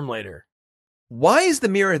bedroom later. Why is the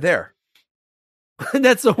mirror there?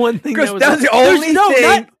 That's the one thing. Because that's the only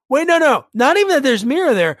thing. Not even that there's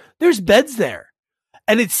mirror there. There's beds there.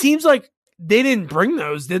 And it seems like they didn't bring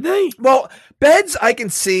those, did they? Well, beds I can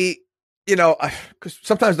see, because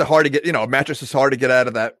sometimes they're hard to get, a mattress is hard to get out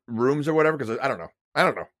of that rooms or whatever, because I don't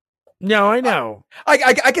know. No, I know.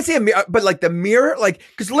 I can see a mirror, but like the mirror, like,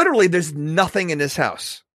 because literally there's nothing in this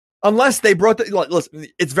house. Unless they brought listen,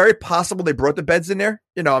 it's very possible they brought the beds in there.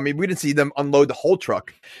 We didn't see them unload the whole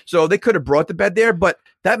truck. So they could have brought the bed there, but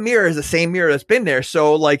that mirror is the same mirror that's been there.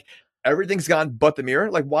 So like, everything's gone but the mirror.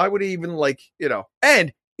 Like, why would he even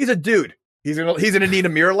and he's a dude. He's gonna need a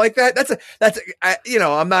mirror like that.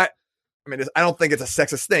 I'm not, I don't think it's a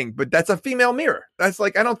sexist thing, but that's a female mirror. That's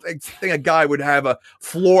like, I don't think a guy would have a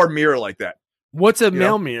floor mirror like that. What's a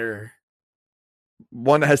male mirror?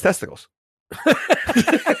 One that has testicles.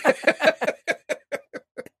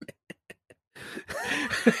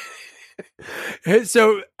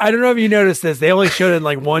 So I don't know if you noticed this. They only showed it in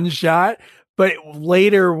like one shot. But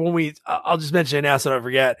later when I'll just mention it now so I don't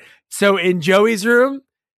forget. So in Joey's room,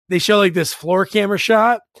 they show like this floor camera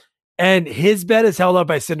shot and his bed is held up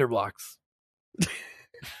by cinder blocks.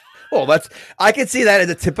 Well, I can see that as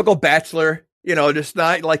a typical bachelor, just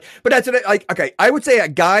not like, but that's okay. I would say a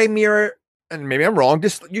guy mirror, and maybe I'm wrong,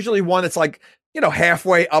 just usually one that's like,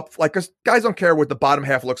 halfway up, like, because guys don't care what the bottom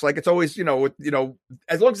half looks like. It's always, as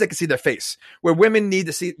long as they can see their face, where women need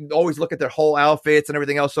to always look at their whole outfits and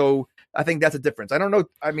everything else. So I think that's a difference. I don't know.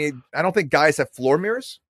 I mean, I don't think guys have floor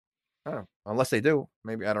mirrors. I don't know. Unless they do.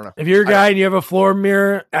 Maybe, I don't know. If you're a guy and you have a floor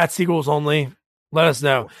mirror at Sequels Only, let us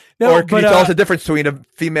know. No, or can you tell us the difference between a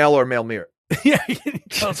female or male mirror? Yeah, can you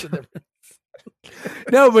tell us the difference?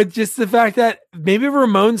 No, but just the fact that maybe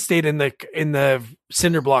Ramon stayed in the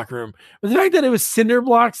cinder block room, but the fact that it was cinder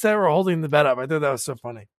blocks that were holding the bed up, I thought that was so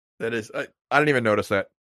funny. That is, I didn't even notice that.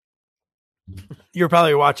 You're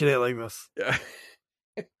probably watching it like this. Yeah,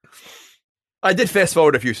 I did fast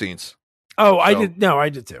forward a few scenes. Oh, I did. No, I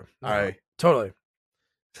did too. All right, totally.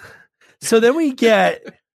 So then we get.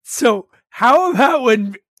 So how about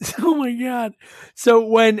when? Oh my god! So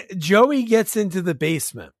when Joey gets into the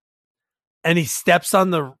basement. And he steps on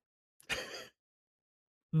the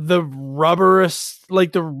rubberest,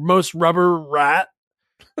 like the most rubber rat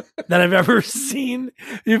that I've ever seen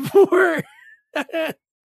before. It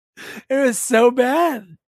was so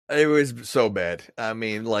bad. It was so bad. I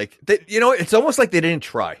mean, like, it's almost like they didn't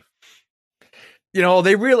try.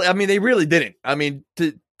 They really didn't. I mean, yeah,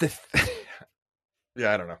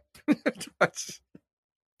 I don't know.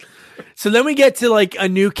 So then we get to like a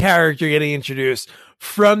new character getting introduced.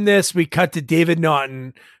 From this, we cut to David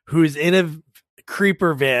Naughton, who's in a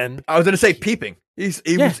creeper van. I was going to say peeping.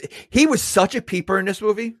 He was such a peeper in this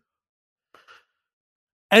movie.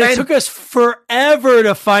 And it took us forever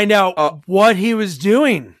to find out what he was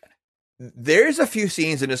doing. There's a few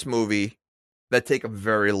scenes in this movie that take a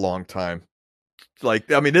very long time. Like,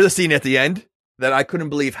 there's a scene at the end that I couldn't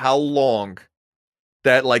believe how long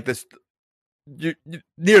that, like, this...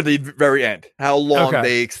 near the very end, how long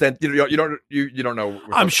they extend, you don't know.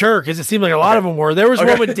 I'm sure, because it seemed like a lot of them were. There was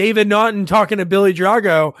one with David Naughton talking to Billy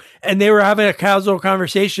Drago, and they were having a casual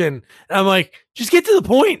conversation. And I'm like, just get to the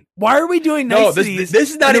point. Why are we doing niceties?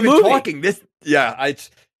 This is not even talking. I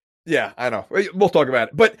know. We'll talk about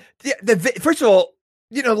it. But first of all,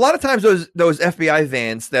 a lot of times those FBI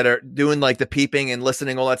vans that are doing like the peeping and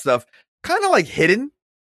listening, all that stuff, kind of like hidden.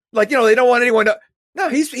 Like, they don't want anyone to. No,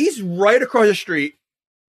 he's right across the street,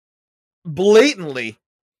 blatantly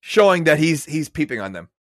showing that he's peeping on them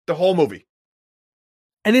the whole movie.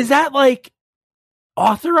 And is that like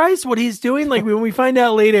authorized what he's doing? Like when we find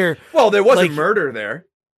out later. Well, there was like, a murder there,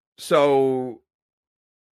 so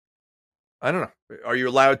I don't know. Are you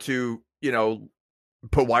allowed to,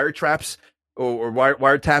 put wire traps or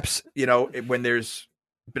wiretaps, when there's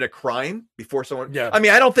been a crime before someone? Yeah. I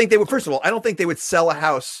mean, I don't think they would. First of all, I don't think they would sell a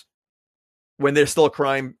house when there's still a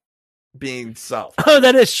crime being solved. Oh,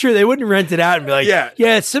 that is true. They wouldn't rent it out and be like,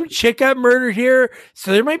 yeah, some chick got murdered here,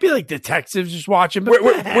 so there might be like detectives just watching. But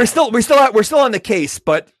we're still on the case,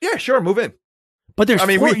 but yeah, sure, move in. But there's,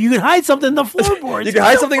 you can hide something in the floorboards. You can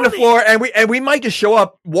hide something in the floor, and we might just show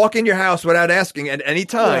up, walk in your house without asking at any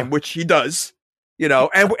time, which he does.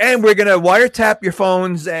 And we're gonna wiretap your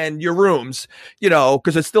phones and your rooms,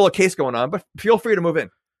 because it's still a case going on. But feel free to move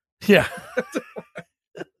in. Yeah.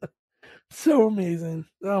 So amazing.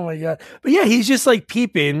 Oh my God. But yeah, he's just like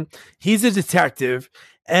peeping. He's a detective.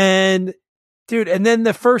 And dude, and then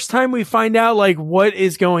the first time we find out like what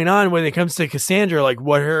is going on when it comes to Cassandra, like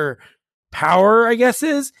what her power, I guess,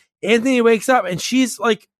 is, Anthony wakes up and she's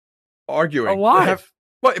like arguing alive.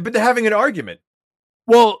 But they're having an argument.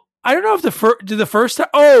 Well, I don't know if the first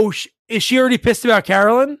time. Is she already pissed about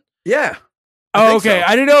Carolyn? Yeah. Oh, okay. So.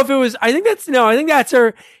 I don't know if it was. I think that's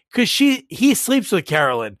her. Because he sleeps with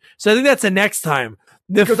Carolyn, so I think that's the next time.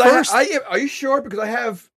 Are you sure? Because I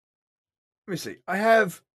have. Let me see. I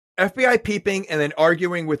have FBI peeping and then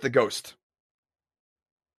arguing with the ghost,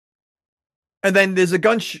 and then there's a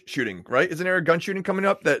gun shooting. Right? Isn't there a gun shooting coming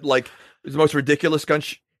up that like is the most ridiculous gun?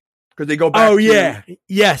 Because they go back. Oh yeah,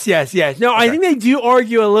 yes. No, okay. I think they do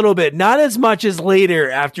argue a little bit, not as much as later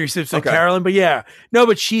after he sleeps with Carolyn, but yeah, no,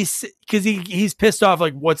 but she's because he's pissed off.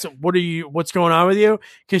 Like, what's going on with you?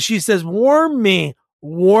 Because she says, warm me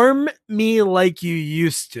like you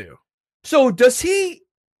used to. So does he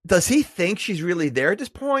think she's really there at this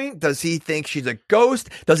point? Does he think she's a ghost?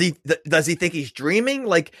 Does he think he's dreaming?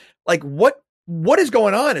 Like what is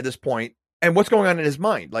going on at this point? And what's going on in his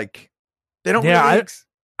mind? Like they don't.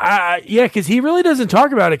 Yeah, because he really doesn't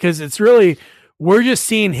talk about it because it's really we're just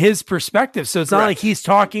seeing his perspective. So it's not like he's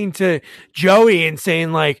talking to Joey and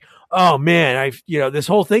saying like, "Oh man, this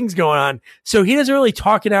whole thing's going on." So he doesn't really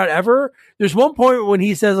talk it out ever. There's one point when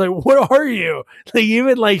he says like, "What are you?" Like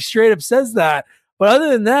even like straight up says that. But other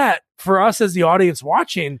than that, for us as the audience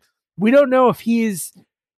watching, we don't know if he's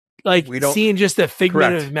like seeing just a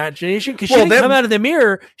figment of imagination because she didn't come out of the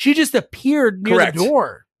mirror. She just appeared near the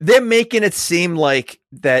door. They're making it seem like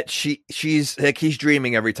that she's like he's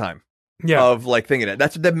dreaming every time. Yeah. Of like thinking it.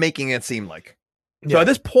 That's what they're making it seem like. So at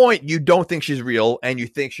this point, you don't think she's real, and you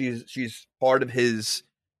think she's part of his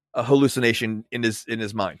hallucination in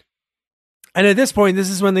his mind. And at this point, this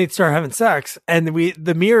is when they start having sex, and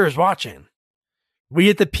the mirror is watching. We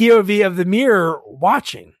get the POV of the mirror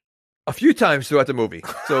watching a few times throughout the movie.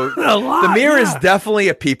 So the mirror is definitely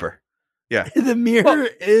a peeper. Yeah, the mirror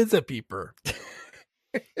is a peeper.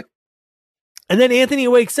 And then Anthony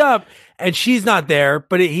wakes up and she's not there,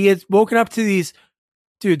 but he has woken up to these.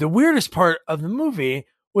 Dude, the weirdest part of the movie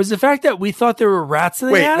was the fact that we thought there were rats in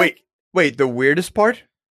the attic. Wait, the weirdest part?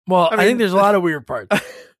 Well, I think there's a lot of weird parts.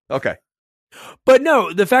 Okay. But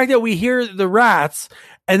no, the fact that we hear the rats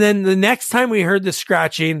and then the next time we heard the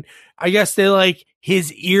scratching, I guess they like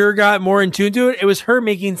his ear got more in tune to it. It was her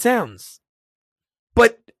making sounds.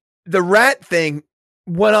 But the rat thing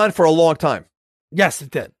went on for a long time. Yes,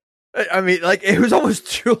 it did. I mean, like it was almost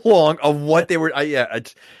too long of what they were. I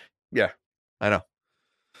know.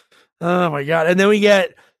 Oh my God. And then we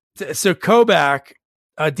get, so Kobach,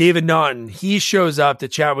 David Naughton, he shows up to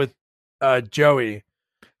chat with Joey.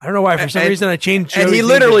 I don't know why. For some reason, I changed Joey's and he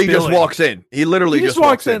literally just walks in. He literally just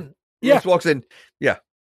walks in. Yeah. He just walks in. Yeah.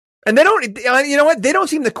 And they don't, you know what? They don't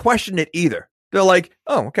seem to question it either. They're like,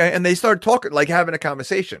 oh, okay. And they start talking, like having a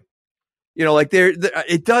conversation. Like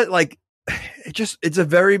it does, like, it's a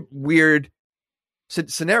very weird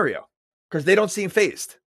scenario because they don't seem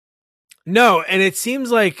phased. No. And it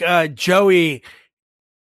seems like Joey,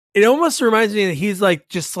 it almost reminds me that he's like,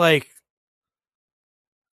 just like,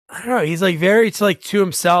 I don't know. He's like very to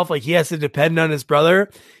himself. Like he has to depend on his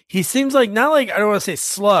brother. He seems like not like, I don't want to say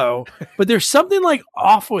slow, but there's something like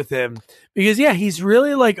off with him because he's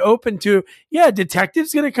really like open to,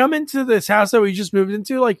 detective's going to come into this house that we just moved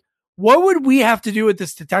into. Like, what would we have to do with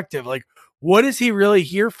this detective? Like, what is he really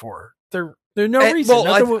here for? There's no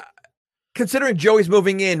reason. Considering Joey's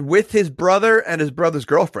moving in with his brother and his brother's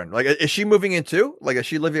girlfriend, like, is she moving in too? Like, does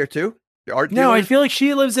she live here too? The art dealer? I feel like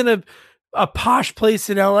she lives in a posh place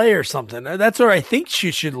in LA or something. That's where I think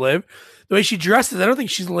she should live. The way she dresses, I don't think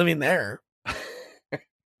she's living there.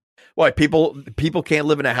 Why people can't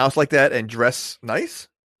live in a house like that and dress nice?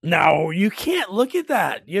 No, you can't look at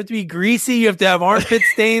that. You have to be greasy. You have to have armpit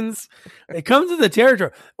stains. It comes with the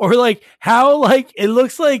territory. Or like how like it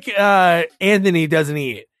looks like Anthony doesn't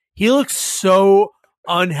eat. He looks so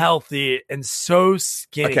unhealthy and so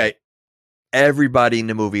skinny. Okay. Everybody in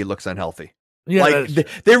the movie looks unhealthy. Yeah,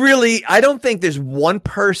 like they really, I don't think there's one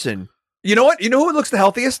person. You know what? You know who looks the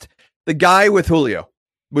healthiest? The guy with Julio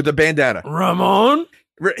with the bandana. Ramon?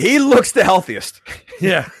 He looks the healthiest.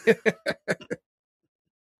 Yeah.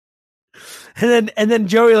 And then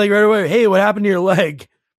Joey, like right away, hey, what happened to your leg?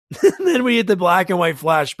 And then we get the black and white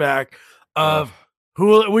flashback of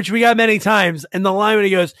which we got many times. And the line when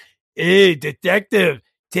he goes, hey, detective,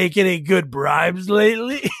 taking any good bribes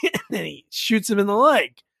lately? And then he shoots him in the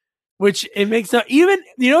leg, which it makes no, even,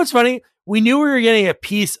 you know what's funny? We knew we were getting a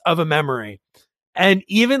piece of a memory. And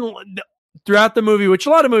even throughout the movie, which a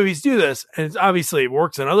lot of movies do this, and it's obviously it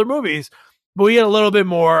works in other movies, but we get a little bit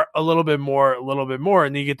more,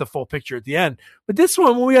 and then you get the full picture at the end. But this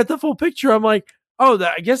one, when we got the full picture, I'm like, oh,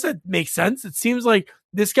 I guess that makes sense. It seems like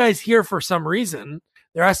this guy's here for some reason.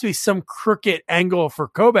 There has to be some crooked angle for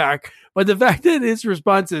Kobach. But the fact that his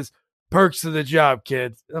response is, perks of the job,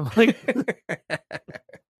 kid. I'm like...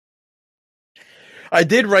 I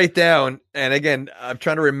did write down, and again, I'm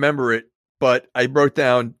trying to remember it, but I wrote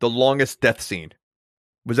down the longest death scene.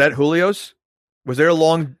 Was that Julio's? Was there a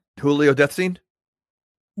long Julio death scene?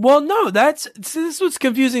 Well, no, this is what's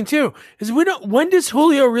confusing too. Is when does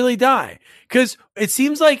Julio really die? Because it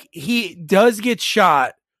seems like he does get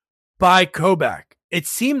shot by Kobach. It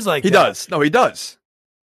seems like he does. No, he does.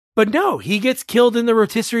 But no, he gets killed in the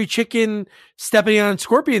rotisserie chicken stepping on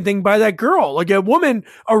scorpion thing by that girl. Like a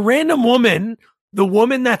random woman, the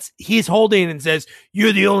woman that's he's holding and says,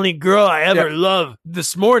 "You're the only girl I ever loved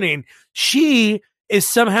this morning." She is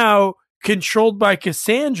somehow controlled by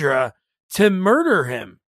Cassandra to murder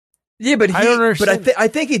him. Yeah, but I don't understand. But I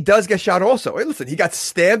think he does get shot also. Hey, listen, he got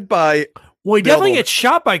stabbed by. Well, he definitely gets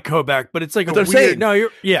shot by Kobach, but it's like a weird. Saying. No,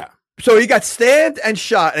 yeah. So he got stabbed and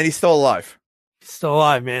shot, and he's still alive. He's still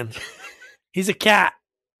alive, man. He's a cat.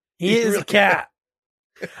 He is really a cat.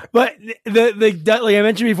 But the like I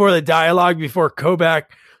mentioned before, the dialogue before Kobach,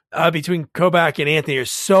 between Kobach and Anthony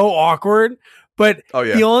is so awkward. But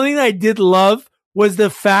the only thing I did love was the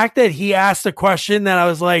fact that he asked a question that I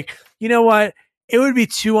was like, you know what? It would be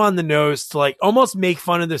too on the nose to like almost make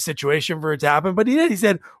fun of the situation for it to happen. But he did. He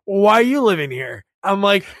said, well, why are you living here? I'm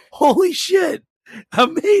like, holy shit.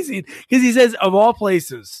 Amazing. Because he says, of all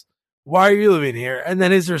places, why are you living here? And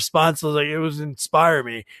then his response was like, it was inspire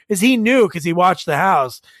me. Because he knew, because he watched the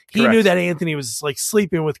house, he knew that Anthony was like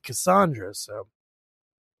sleeping with Cassandra. So,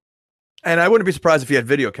 and I wouldn't be surprised if he had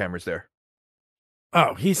video cameras there.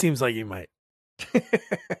 Oh, he seems like he might.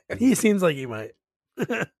 He seems like he might.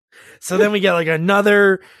 So then we get like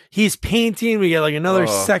he's painting. We get like another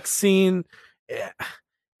sex scene. Yeah.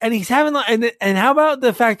 And he's having and how about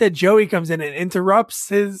the fact that Joey comes in and interrupts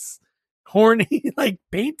his horny like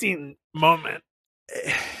painting moment?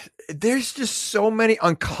 There's just so many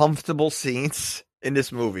uncomfortable scenes in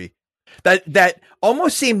this movie that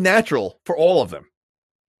almost seem natural for all of them.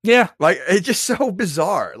 Yeah, like it's just so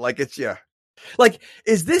bizarre. Like it's like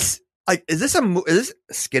is this a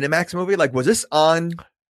Skinemax movie? Like was this on?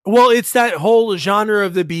 Well, it's that whole genre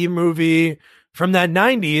of the B movie from that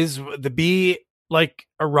 90s, the B like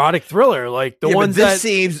erotic thriller, like the ones that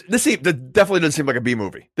definitely doesn't seem like a B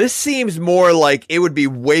movie. This seems more like it would be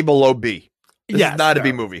way below B. This is not a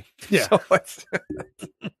B movie. Yeah.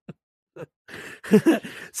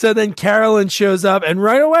 So then Carolyn shows up, and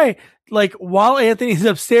right away, like while Anthony's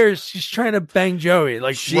upstairs, she's trying to bang Joey.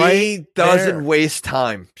 Like she doesn't waste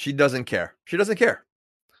time. She doesn't care.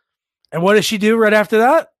 And what does she do right after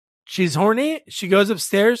that? She's horny. She goes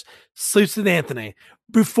upstairs, sleeps with Anthony.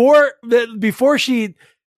 Before she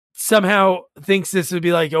somehow thinks this would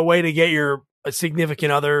be like a way to get a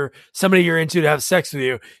significant other, somebody you're into, to have sex with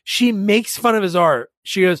you, she makes fun of his art.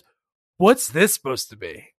 She goes, "What's this supposed to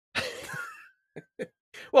be?"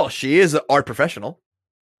 Well, she is an art professional.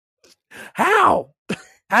 How?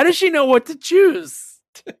 How does she know what to choose?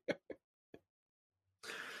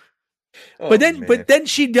 But then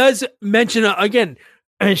she does mention again,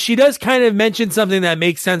 and she does kind of mention something that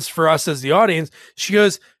makes sense for us as the audience. She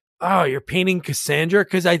goes, "Oh, you're painting Cassandra?"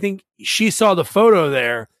 Because I think she saw the photo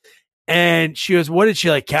there, and she goes, "What did she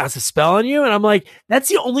like cast a spell on you?" And I'm like, that's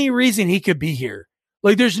the only reason he could be here.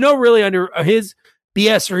 Like, there's no really under his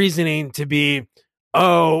BS reasoning to be,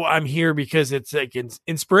 "Oh, I'm here because it's like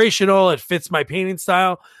inspirational. It fits my painting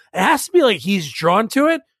style." It has to be like he's drawn to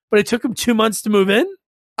it, but it took him 2 months to move in.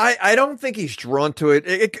 I don't think he's drawn to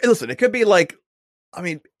it. Listen, it could be like I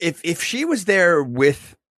mean, if she was there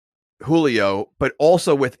with Julio, but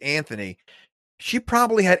also with Anthony, she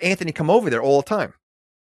probably had Anthony come over there all the time.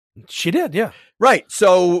 She did, yeah. Right.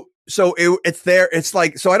 So it's there. It's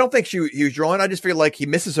like, so I don't think he was drawn. I just feel like he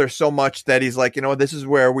misses her so much that he's like, this is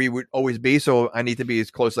where we would always be. So I need to be as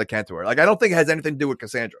close as I can to her. Like, I don't think it has anything to do with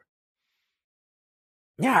Cassandra.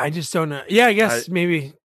 Yeah, I just don't know. Yeah, I guess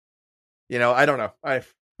maybe. I don't know.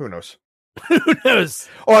 Who knows? Who knows?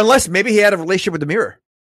 Or unless maybe he had a relationship with the mirror.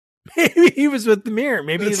 Maybe he was with the mirror.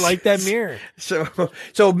 Maybe he liked that mirror.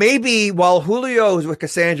 So maybe while Julio is with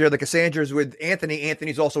Cassandra, the Cassandra's with Anthony.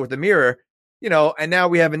 Anthony's also with the mirror. And now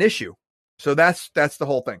we have an issue. So that's the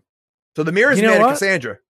whole thing. So the mirror's mad at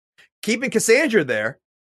Cassandra, keeping Cassandra there,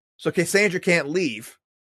 so Cassandra can't leave.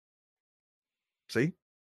 See,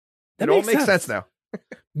 it all makes sense now.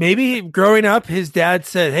 Maybe growing up, his dad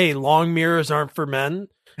said, "Hey, long mirrors aren't for men,"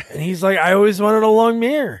 and he's like, "I always wanted a long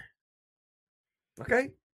mirror."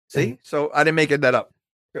 Okay, see, so I didn't make that up.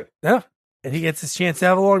 Good. Yeah, and he gets his chance to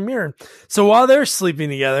have a long mirror. So while they're sleeping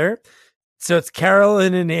together, so it's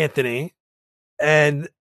Carolyn and Anthony. And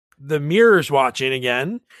the mirror's watching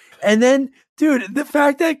again. And then, dude, the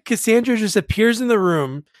fact that Cassandra just appears in the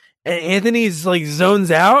room and Anthony's like zones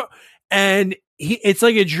out and it's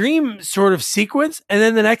like a dream sort of sequence. And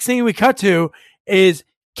then the next thing we cut to is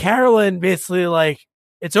Carolyn basically like,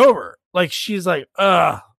 it's over. Like, she's like,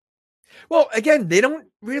 ugh. Well, again, they don't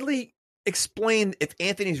really explain if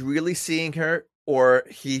Anthony's really seeing her or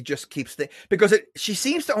he just keeps because she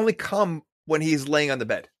seems to only come when he's laying on the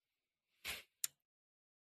bed.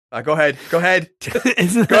 Go ahead. Go ahead.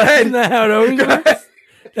 Isn't that how it always works?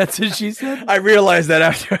 That's what she said. I realized that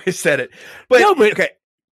after I said it. But okay.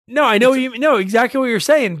 No, I know what you know exactly what you're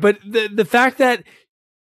saying. But the fact that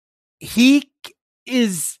he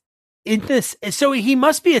is in this, so he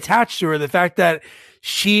must be attached to her. The fact that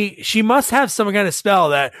she must have some kind of spell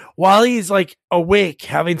that while he's like awake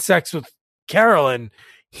having sex with Carolyn,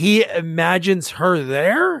 he imagines her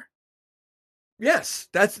there. Yes,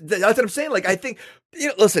 that's what I'm saying. Like, I think,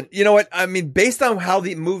 listen, you know what? I mean, based on how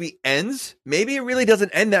the movie ends, maybe it really doesn't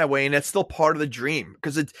end that way, and that's still part of the dream.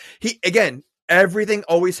 Because everything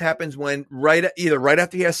always happens when either right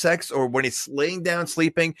after he has sex or when he's laying down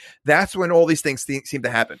sleeping. That's when all these things seem to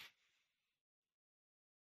happen.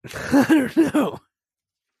 I don't know.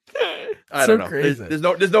 I don't know. Crazy.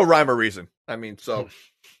 There's no rhyme or reason. I mean, so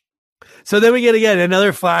then we get again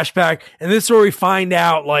another flashback, and this is where we find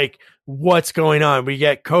out like what's going on. We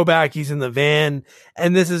get Kobach, he's in the van,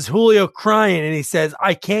 and this is Julio crying, and he says,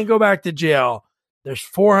 "I can't go back to jail. There's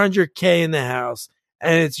 $400K in the house,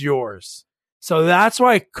 and it's yours." So that's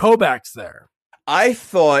why Kobach's there. I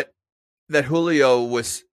thought that Julio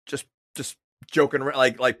was just joking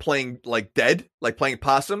around, like playing like dead, like playing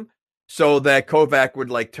possum, so that Kobach would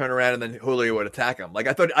like turn around and then Julio would attack him. Like,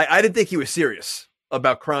 I didn't think he was serious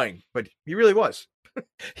about crying, but he really was.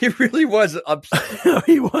 He really was upset.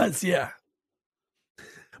 He was, yeah.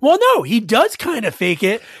 Well, no, he does kind of fake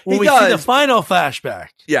it when we see the final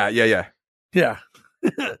flashback. Yeah.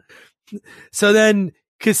 So then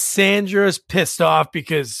Cassandra's pissed off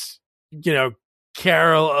because,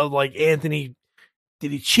 Carol, like Anthony,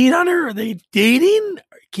 did he cheat on her? Are they dating?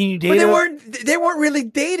 Can you date? But they weren't really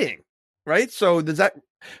dating, right? So does that?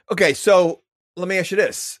 Okay, so let me ask you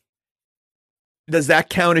this. Does that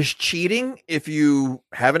count as cheating if you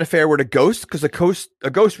have an affair with a ghost? Because a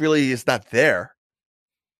ghost really is not there.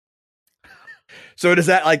 So does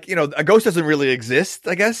that, like, a ghost doesn't really exist,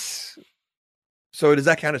 I guess? So does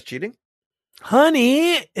that count as cheating?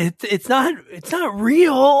 Honey, it's not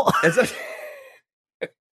real.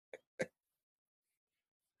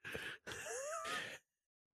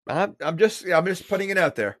 I'm just putting it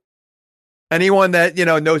out there. Anyone that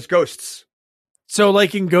knows ghosts. So,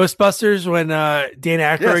 like in Ghostbusters, when Dan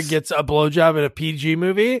Aykroyd gets a blowjob in a PG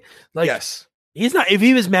movie, like, yes, he's not. If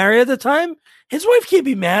he was married at the time, his wife can't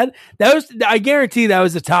be mad. I guarantee that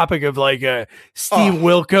was the topic of like Steve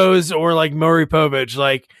Wilkos or like Maury Povich.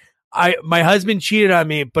 Like, my husband cheated on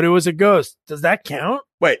me, but it was a ghost. Does that count?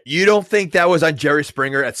 Wait, you don't think that was on Jerry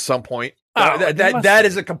Springer at some point? That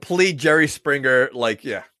is a complete Jerry Springer. Like,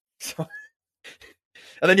 yeah. So,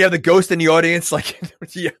 and then you have the ghost in the audience, like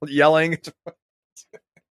yelling.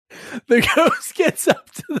 The ghost gets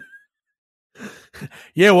up to the...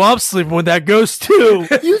 Yeah, well, I'm sleeping with that ghost too.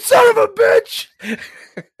 You son of a bitch.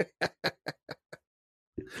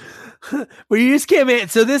 But you just can't make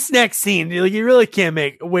it. So this next scene, you really can't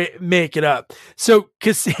make it up. So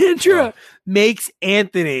Cassandra makes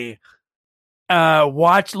Anthony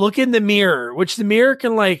look in the mirror, which the mirror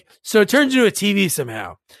can so it turns into a TV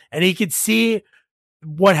somehow, and he could see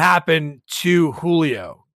what happened to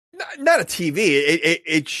Julio. not a TV.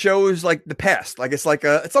 It shows like the past. Like it's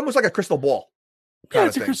almost like a crystal ball. Yeah,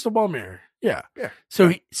 it's a crystal ball mirror. Yeah. Yeah.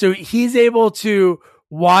 So he's able to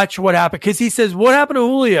watch what happened because he says, "What happened to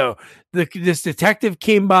Julio?" This detective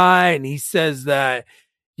came by and he says that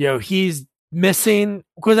he's missing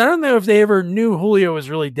because I don't know if they ever knew Julio was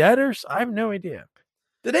really dead I have no idea.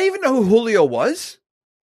 Did they even know who Julio was?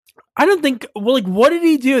 I don't think. Well, like, what did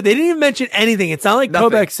he do? They didn't even mention anything. It's not like Nothing.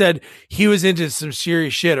 Kobeck said he was into some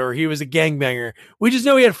serious shit or he was a gangbanger. We just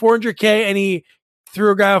know he had $400K and he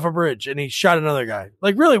threw a guy off a bridge and he shot another guy.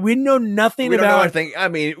 Like, really, we know nothing We don't about. know anything. I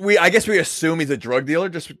mean, I guess we assume he's a drug dealer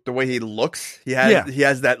just the way he looks. He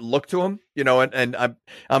has that look to him, And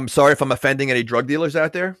I'm sorry if I'm offending any drug dealers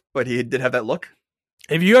out there, but he did have that look.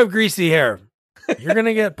 If you have greasy hair, you're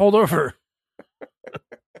gonna get pulled over.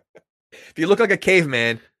 If you look like a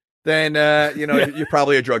caveman, then you're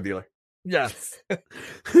probably a drug dealer. Yes.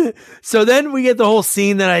 So then we get the whole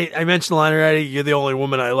scene that I mentioned the line already. You're the only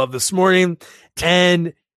woman I love this morning.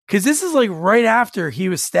 And because this is like right after he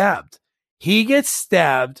was stabbed. He gets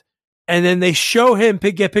stabbed and then they show him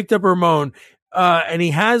get picked up Ramon. And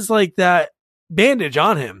he has like that bandage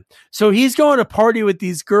on him. So he's going to party with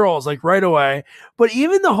these girls like right away. But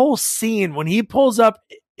even the whole scene when he pulls up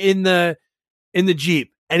in the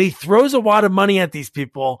Jeep and he throws a wad of money at these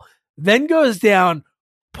people, then goes down,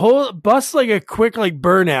 busts like a quick like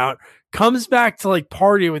burnout, comes back to like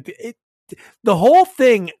party with it. The whole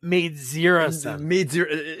thing made zero sense.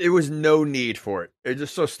 It was no need for it. It's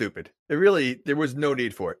just so stupid. There was no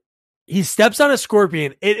need for it. He steps on a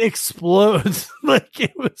scorpion. It explodes like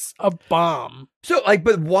it was a bomb. So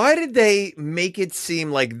but why did they make it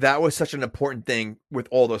seem like that was such an important thing with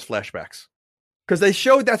all those flashbacks? Because they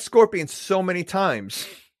showed that scorpion so many times.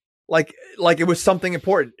 Like it was something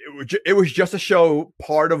important. It was just a show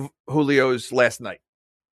part of Julio's last night.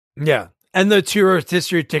 Yeah. And the two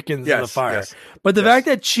rotisserie chickens in the fire. Yes, but the fact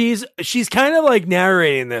that she's kind of like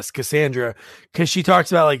narrating this, Cassandra, because she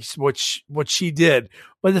talks about like what she did.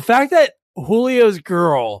 But the fact that Julio's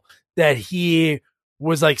girl that he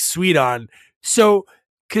was like sweet on. So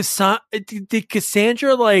did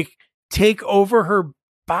Cassandra like take over her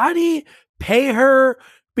body, pay her?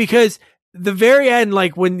 Because the very end,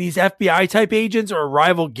 like when these FBI type agents or a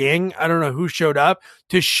rival gang, I don't know who showed up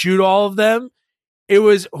to shoot all of them. It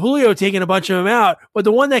was Julio taking a bunch of them out, but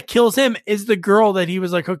the one that kills him is the girl that he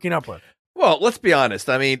was like hooking up with. Well, let's be honest.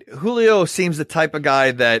 I mean, Julio seems the type of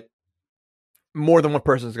guy that more than one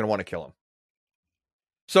person is going to want to kill him.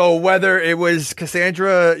 So whether it was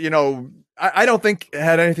Cassandra, I don't think it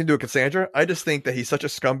had anything to do with Cassandra. I just think that he's such a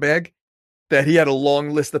scumbag that he had a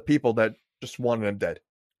long list of people that just wanted him dead.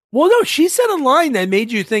 Well, no, she said a line that made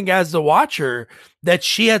you think as the watcher that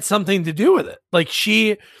she had something to do with it. Like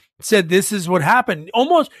she said, this is what happened.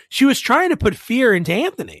 Almost, she was trying to put fear into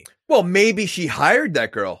Anthony. Well, maybe she hired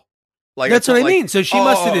that girl. Like that's what I mean. So she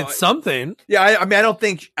must have did something. Yeah, I mean,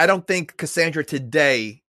 I don't think Cassandra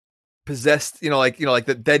today possessed. Like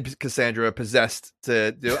the dead Cassandra possessed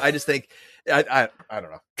to do. I just think I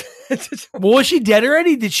don't know. Well, was she dead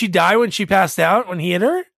already? Did she die when she passed out when he hit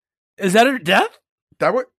her? Is that her death?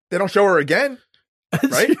 That what they don't show her again,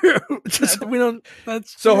 right? We don't.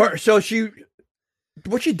 That's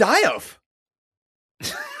what'd she die of?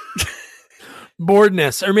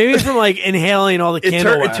 Boredness, or maybe from like inhaling all the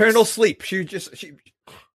candle wax. Eternal sleep.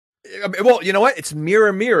 Well, you know what? It's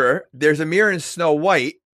mirror, mirror. There's a mirror in Snow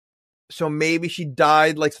White, so maybe she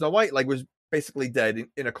died like Snow White, like was basically dead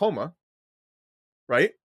in a coma,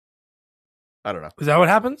 right? I don't know. Is that what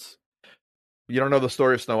happens? You don't know the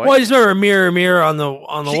story of Snow White? Well, I just remember mirror, mirror on the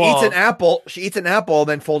wall. She eats an apple,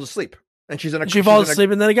 then falls asleep, and she falls asleep,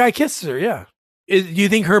 and then a guy kisses her. Yeah. Do you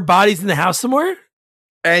think her body's in the house somewhere?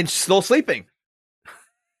 And still sleeping.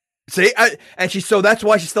 See, so that's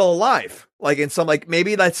why she's still alive. Like in some, like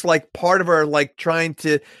maybe that's like part of her, like trying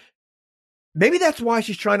to. Maybe that's why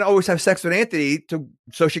she's trying to always have sex with Anthony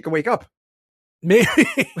so she can wake up. Maybe.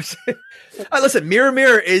 Listen, Mirror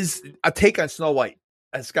Mirror is a take on Snow White.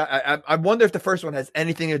 I wonder if the first one has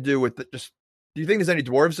anything to do with just. Do you think there's any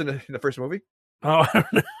dwarves in the first movie? Oh, I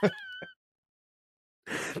don't know.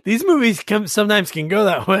 These movies sometimes can go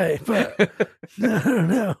that way, but I don't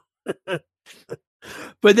know.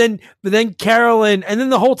 But then Carolyn, and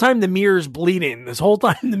then the whole time the mirror's bleeding. This whole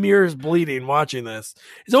time the mirror's bleeding. Watching this,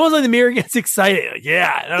 it's almost like the mirror gets excited. Like,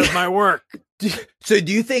 yeah, that was my work. So,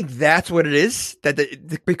 do you think that's what it is?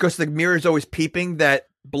 That because the mirror is always peeping, that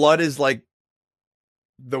blood is like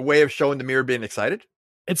the way of showing the mirror being excited?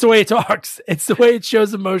 It's the way it talks. It's the way it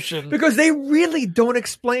shows emotion. Because they really don't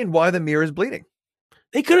explain why the mirror is bleeding.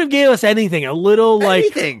 They could have gave us anything. A little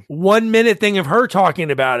like 1 minute thing of her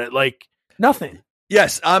talking about it. Like nothing.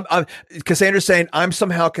 Yes, I'm Cassandra's saying I'm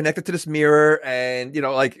somehow connected to this mirror, and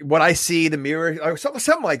like what I see, the mirror, or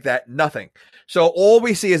something like that. Nothing. So all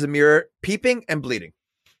we see is a mirror peeping and bleeding.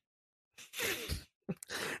 And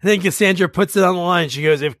then Cassandra puts it on the line. She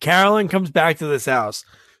goes, "If Carolyn comes back to this house,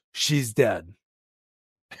 she's dead."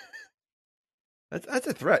 That's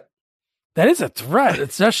a threat. That is a threat,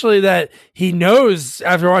 especially that he knows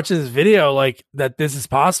after watching this video, like that this is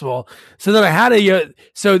possible. So then I had to,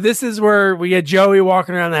 so this is where we get Joey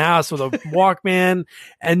walking around the house with a Walkman,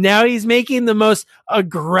 and now he's making the most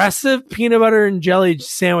aggressive peanut butter and jelly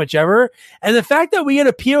sandwich ever. And the fact that we get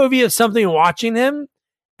a POV of something watching him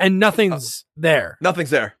and nothing's there.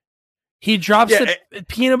 Nothing's there. He drops the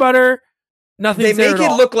peanut butter. Nothing's there. They make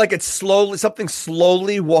it look like it's something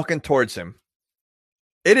slowly walking towards him.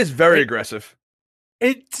 It is very aggressive.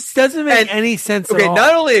 It doesn't make any sense at all.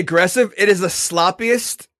 Not only aggressive, it is the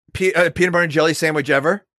sloppiest peanut butter and jelly sandwich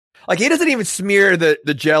ever. Like, he doesn't even smear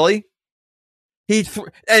the jelly.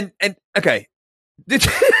 Okay. Do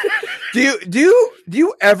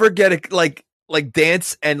you ever get like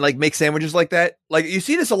dance and like make sandwiches like that? Like, you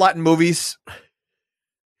see this a lot in movies.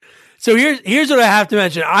 So here's what I have to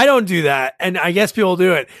mention. I don't do that, and I guess people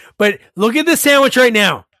do it. But look at the sandwich right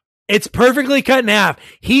now. It's perfectly cut in half.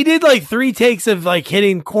 He did like 3 takes of like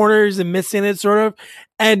hitting corners and missing it, sort of.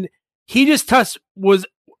 And he just touched, was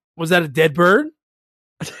that a dead bird?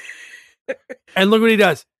 And look what he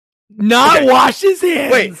does. Wash his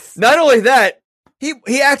hands. Wait, not only that,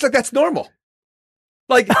 he acts like that's normal.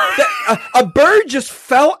 Like a bird just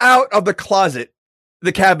fell out of the closet,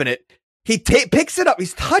 the cabinet. He picks it up.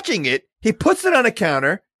 He's touching it. He puts it on a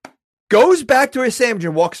counter, goes back to his sandwich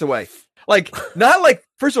and walks away. Like, not like,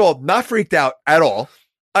 first of all, not freaked out at all.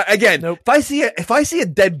 Again, nope. If I see a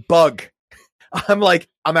dead bug, I'm like,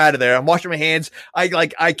 I'm out of there. I'm washing my hands. I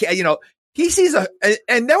can't, he sees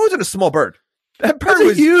and that wasn't a small bird. That bird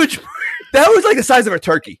was huge. That was like the size of a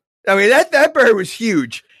turkey. I mean, that bird was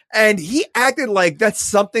huge. And he acted like that's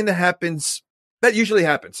something that usually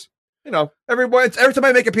happens. Every time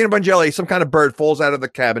I make a peanut butter and jelly, some kind of bird falls out of the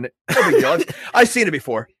cabinet. No big deal. I've seen it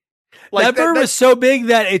before. Like that bird was so big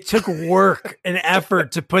that it took work and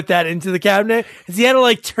effort to put that into the cabinet, because he had to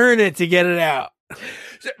like turn it to get it out.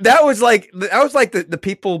 That was like the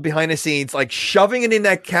people behind the scenes, like shoving it in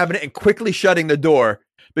that cabinet and quickly shutting the door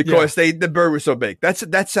because the bird was so big.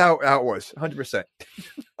 That's how it was, 100%.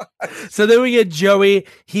 So then we get Joey.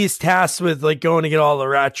 He's tasked with like going to get all the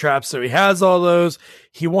rat traps. So he has all those.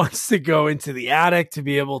 He wants to go into the attic to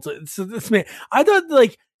be able to. So this man, I thought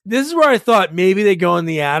like this is where I thought maybe they go in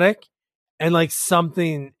the attic and like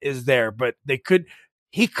something is there, but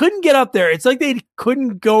he couldn't get up there. It's like they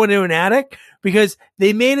couldn't go into an attic because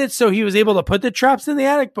they made it so he was able to put the traps in the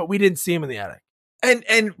attic, but we didn't see him in the attic. And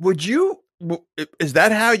is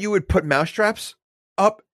that how you would put mouse traps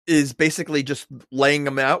up? Is basically just laying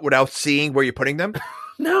them out without seeing where you're putting them?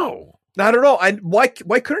 No, not at all. And why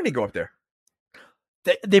couldn't he go up there?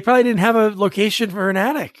 They probably didn't have a location for an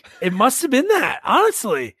attic. It must have been that,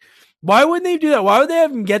 honestly. Why wouldn't they do that? Why would they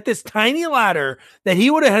have him get this tiny ladder that he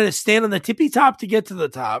would have had to stand on the tippy top to get to the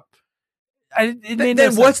top?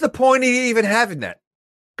 Then what's the point of even having that?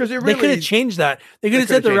 Because they could have changed that. They could have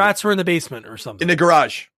said the rats were in the basement or something. In the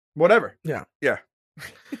garage. Whatever. Yeah. Yeah.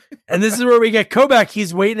 And this is where we get Kovac.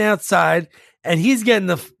 He's waiting outside and he's getting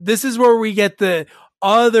this is where we get the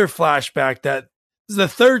other flashback that is the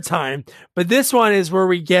third time. But this one is where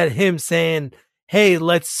we get him saying, hey,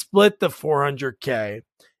 let's split the $400K.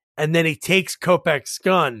 And then he takes Kopech's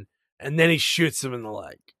gun and then he shoots him in the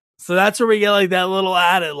leg. So that's where we get like that little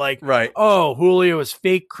added, like, right. Oh, Julio was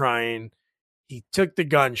fake crying. He took the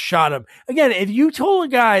gun, shot him. Again, if you told a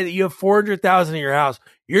guy that you have $400,000 in your house,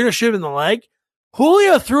 you're going to shoot him in the leg.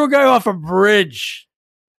 Julio threw a guy off a bridge.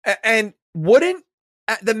 And wouldn't,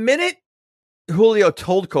 at the minute Julio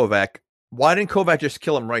told Kovac, why didn't Kovac just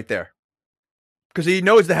kill him right there? Because he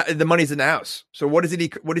knows the money's in the house. So what does he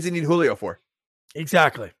need Julio for?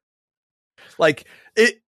 Exactly. Like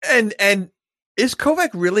it, and is Kovac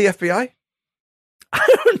really FBI?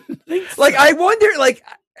 I don't think so. Like, I wonder,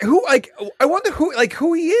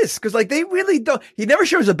 who he is, because like they really don't. He never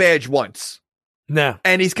shows a badge once. No,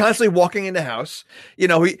 and he's constantly walking in the house.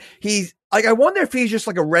 He's like, I wonder if he's just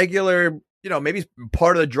like a regular, maybe he's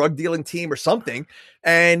part of the drug dealing team or something,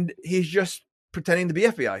 and he's just pretending to be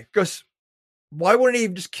FBI. Because why wouldn't he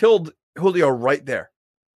have just killed Julio right there,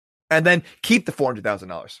 and then keep the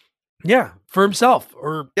 $400,000? Yeah, for himself.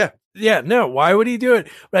 Or yeah. No, why would he do it?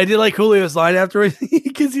 But I did like Julio's line afterwards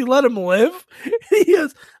because he let him live. He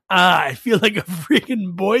goes, I feel like a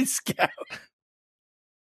freaking Boy Scout.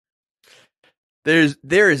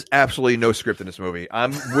 There is absolutely no script in this movie.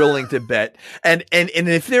 I'm willing to bet. And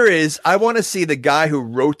if there is, I want to see the guy who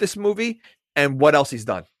wrote this movie and what else he's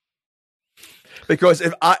done. Because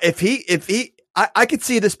I could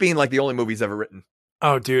see this being like the only movie he's ever written.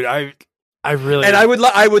 Oh, dude, I really, and I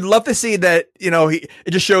would love to see that. It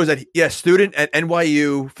just shows that student at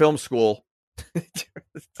NYU Film School.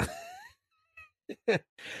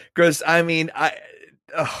 Because I mean,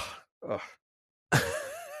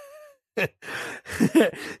 and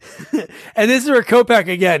this is where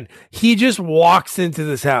Kopak again. He just walks into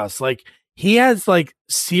this house like he has like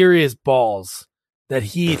serious balls that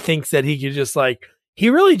he thinks that he could just like. He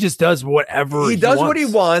really just does whatever he does wants. what he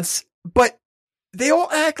wants, but they all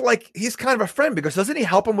act like he's kind of a friend because doesn't he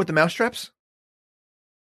help him with the mousetraps?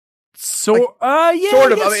 So, like,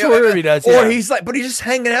 sort of. I mean, sort of he does. Or he's like, but he's just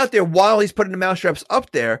hanging out there while he's putting the mousetraps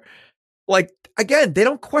up there. Like again, they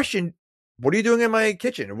don't question. What are you doing in my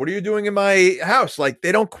kitchen? What are you doing in my house? Like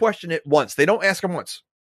they don't question it once. They don't ask him once.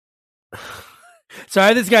 So I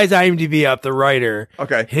have this guy's IMDb up, the writer.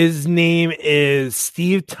 Okay, his name is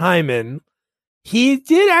Steve Timon. He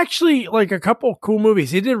did actually like a couple cool movies.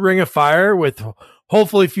 He did Ring of Fire with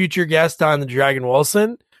hopefully future guest Don the Dragon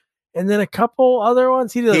Wilson, and then a couple other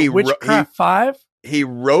ones. He did like Witchcraft 5. He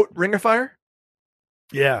wrote Ring of Fire.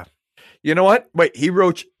 Yeah. You know what? Wait, he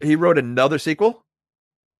wrote another sequel.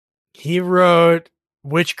 He wrote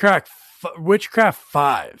Witchcraft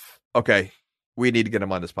 5. Okay, we need to get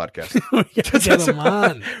him on this podcast. We gotta get him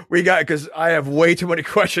on. Because I have way too many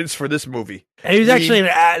questions for this movie. And he was actually an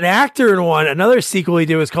actor in one. Another sequel he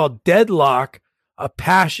did was called Deadlock: A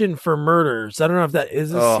Passion for Murders. I don't know if that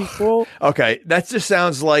is a sequel. Okay, that just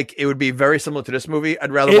sounds like it would be very similar to this movie.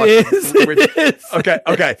 I'd rather It watch. is.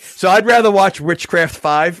 Okay. So I'd rather watch Witchcraft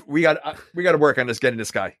 5. We got to work on getting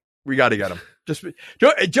this guy. We got to get him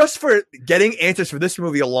just for getting answers for this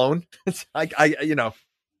movie alone. Maybe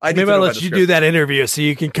I'll let you do that interview so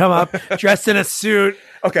you can come up dressed in a suit.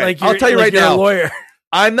 Okay, like I'll tell you right you're now, a lawyer.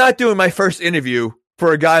 I'm not doing my first interview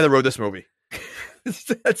for a guy that wrote this movie.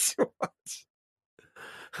 That's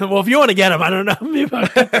Well, if you want to get him, I don't know. Maybe I'll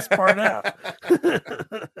cut this part out.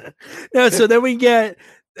 No, so then we get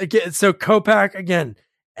Kopak again.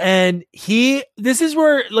 And this is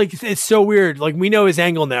where like it's so weird. Like we know his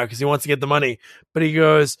angle now because he wants to get the money, but he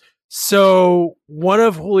goes, so one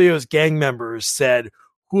of Julio's gang members said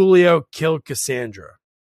Julio killed Cassandra.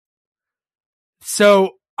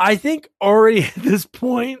 So I think already at this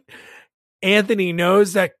point, Anthony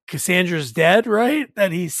knows that Cassandra's dead, right?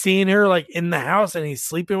 That he's seen her like in the house and he's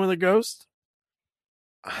sleeping with a ghost.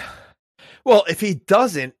 Well, if he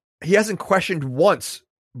doesn't, he hasn't questioned once.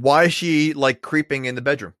 Why is she like creeping in the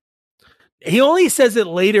bedroom? He only says it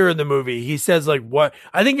later in the movie. He says like what?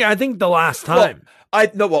 I think the last time.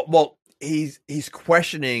 Well, he's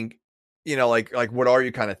questioning, like what are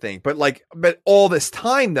you kind of thing. But all this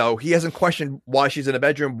time though, he hasn't questioned why she's in the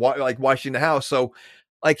bedroom, why she's in the house. So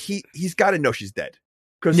like he's got to know she's dead.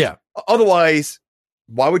 Because otherwise,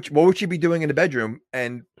 what would she be doing in the bedroom?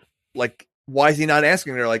 And like, why is he not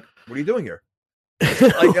asking her like, what are you doing here?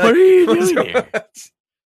 What are you doing here?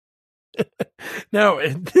 No,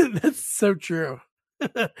 that's so true.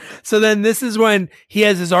 So then this is when he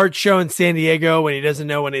has his art show in San Diego when he doesn't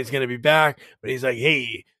know when he's going to be back. But he's like,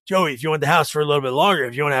 hey, Joey, if you want the house for a little bit longer,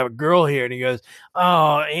 if you want to have a girl here. And he goes,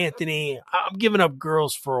 oh, Anthony, I'm giving up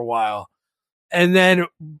girls for a while. And then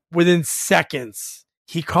within seconds,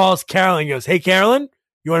 he calls Carolyn and goes, hey, Carolyn,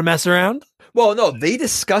 you want to mess around? Well, no,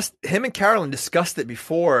 him and Carolyn discussed it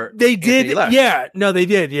before they Anthony did. left. Yeah, no, they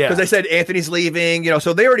did. Yeah. Because they said Anthony's leaving,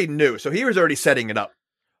 so they already knew. So he was already setting it up.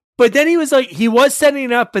 But then he was setting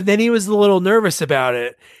it up, but then he was a little nervous about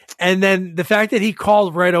it. And then the fact that he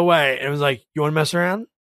called right away and was like, you want to mess around?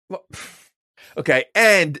 Well, okay.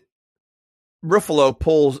 And Ruffalo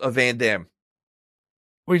pulls a Van Damme.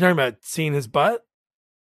 What are you talking about? Seeing his butt?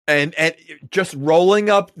 And just rolling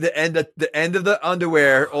up the end of the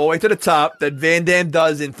underwear all the way to the top that Van Damme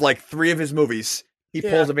does in like 3 of his movies. He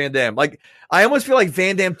pulls a Van Damme. Like I almost feel like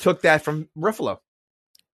Van Damme took that from Ruffalo.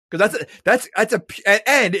 Because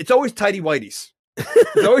and it's always tighty whities.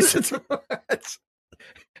 It's always,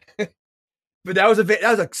 but that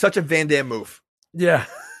was such a Van Damme move. Yeah.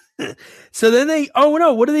 So then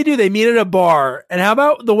what do? They meet at a bar. And how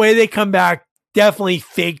about the way they come back? Definitely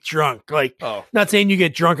fake drunk. Like, not saying you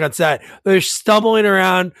get drunk on set. They're stumbling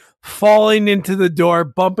around, falling into the door,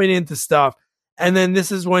 bumping into stuff. And then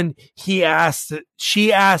this is when she asked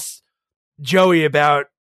Joey about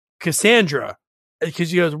Cassandra.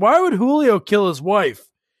 Because she goes, why would Julio kill his wife?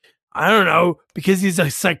 I don't know, because he's a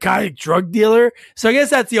psychotic drug dealer. So I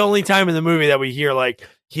guess that's the only time in the movie that we hear like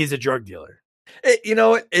he's a drug dealer.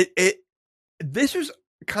 It this was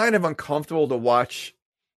kind of uncomfortable to watch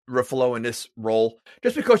Ruffalo in this role,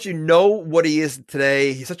 just because you know what he is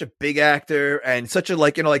today. He's such a big actor and such a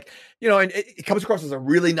and it comes across as a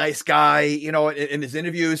really nice guy, in his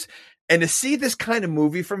interviews. And to see this kind of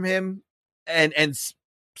movie from him and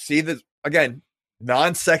see this again,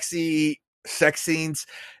 non-sexy sex scenes,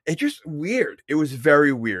 it's just weird. It was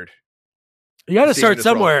very weird. You got to start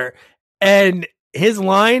somewhere. And his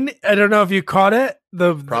line, I don't know if you caught it,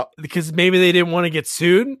 because maybe they didn't want to get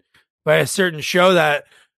sued by a certain show that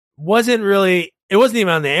wasn't even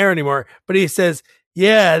on the air anymore. But he says,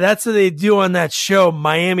 "Yeah, that's what they do on that show,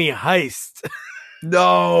 Miami Heist."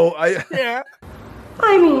 No, yeah.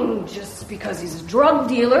 I mean, just because he's a drug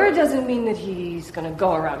dealer doesn't mean that he's gonna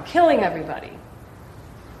go around killing everybody.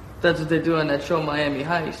 That's what they do on that show, Miami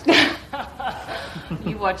Heist.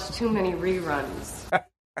 You watch too many reruns.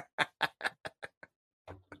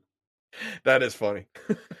 That is funny.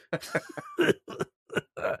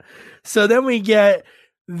 So then we get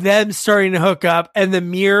them starting to hook up, and the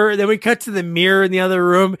mirror. Then we cut to the mirror in the other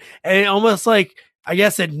room, and it almost like, I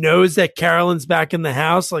guess it knows that Carolyn's back in the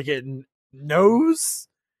house. Like it knows.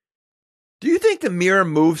 Do you think the mirror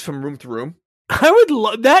moves from room to room? I would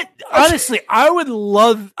love that. Honestly, I would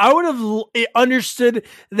have understood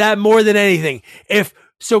that more than anything.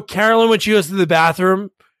 Carolyn, when she goes to the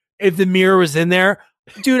bathroom, if the mirror was in there,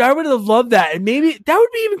 dude, I would have loved that. And maybe that would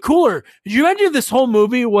be even cooler. Did you imagine if this whole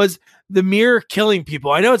movie was the mirror killing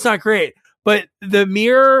people? I know it's not great, but the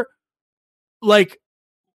mirror, like,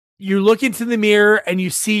 you look into the mirror and you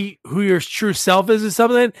see who your true self is or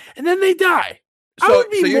something, and then they die. I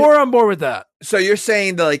would be more on board with that. So you're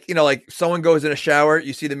saying that, like someone goes in a shower,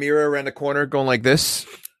 you see the mirror around the corner going like this?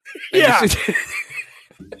 Yeah.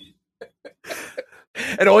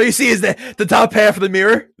 And all you see is the top half of the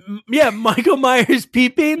mirror? Yeah, Michael Myers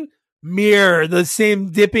peeping, mirror, the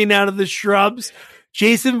same dipping out of the shrubs.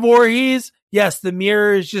 Jason Voorhees, yes, the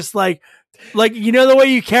mirror is just like the way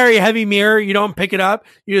you carry a heavy mirror, you don't pick it up,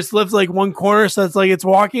 you just lift like one corner so it's like it's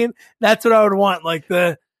walking. That's what I would want.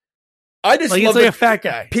 I just love it's like a fat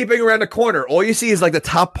guy peeping around the corner. All you see is like the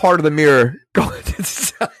top part of the mirror going to the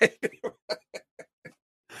side.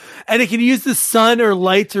 And it can use the sun or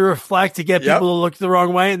light to reflect to get people to look the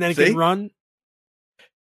wrong way, and then it can run.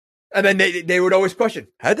 And then they would always question,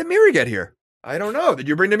 how did the mirror get here? I don't know. Did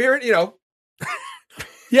you bring the mirror?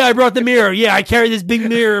 Yeah, I brought the mirror. Yeah, I carry this big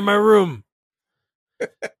mirror in my room.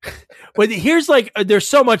 But here's there's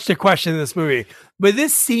so much to question in this movie. But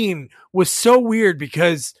this scene was so weird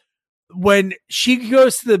because when she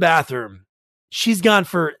goes to the bathroom, she's gone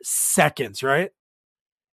for seconds, right?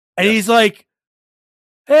 And he's like,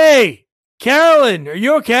 "Hey, Carolyn, are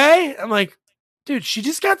you okay?" I'm like, dude, she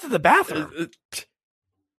just got to the bathroom.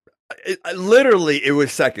 Literally, it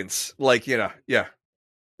was seconds. Yeah.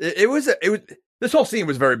 It was. This whole scene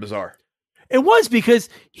was very bizarre. It was because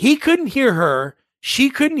he couldn't hear her, she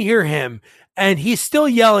couldn't hear him, and he's still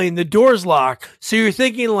yelling. The door's locked, so you're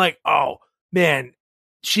thinking oh man,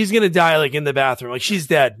 she's gonna die in the bathroom, she's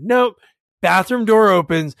dead. Nope. Bathroom door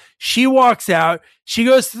opens. She walks out. She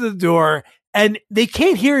goes to the door. And they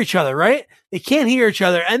can't hear each other, right? They can't hear each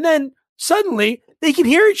other. And then suddenly they can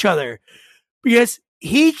hear each other because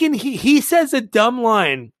he says a dumb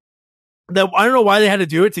line that I don't know why they had to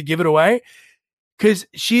do it to give it away. Cause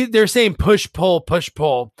they're saying push,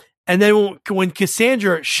 pull. And then when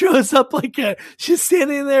Cassandra shows up she's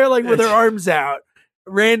standing there with her arms out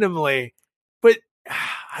randomly, but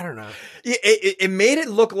I don't know. It made it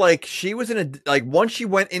look like she was in once she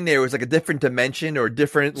went in there, it was a different dimension or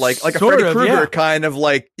different, like a Freddy Krueger kind of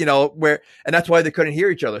where, and that's why they couldn't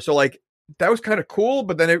hear each other. So that was kind of cool,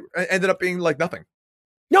 but then it ended up being nothing.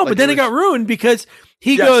 No, but then it got ruined because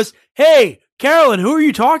he goes, "Hey, Carolyn, who are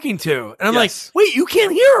you talking to?" And I'm like, "Wait, you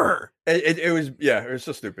can't hear her." It was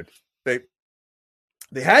so stupid. They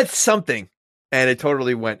had something and it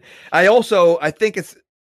totally went. I think it's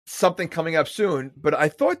something coming up soon, but I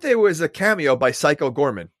thought there was a cameo by Psycho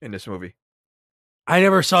Gorman in this movie. I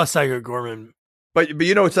never saw Psycho Gorman, but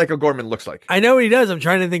you know what Psycho Gorman looks like. I know what he does. I'm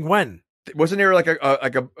trying to think when. Wasn't there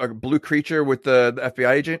a blue creature with the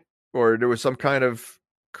FBI agent, or there was some kind of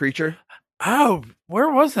creature? Oh, where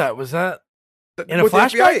was that? Was that in a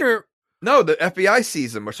flashback or no? The FBI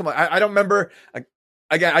sees him or something. I don't remember.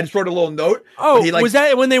 Again, I just wrote a little note. Oh, was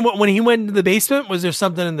that when he went into the basement? Was there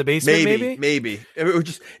something in the basement? Maybe.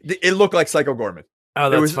 It looked like Psycho Gorman. Oh,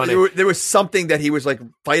 that's funny. There was something that he was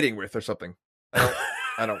fighting with or something.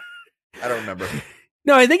 I don't remember.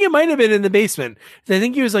 No, I think it might have been in the basement. I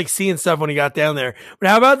think he was seeing stuff when he got down there. But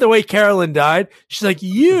how about the way Carolyn died? She's like,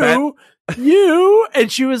 you,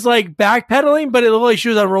 and she was backpedaling, but it looked like she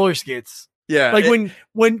was on roller skates. Yeah. Like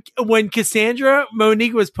when Cassandra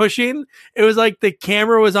Monique was pushing, it was like the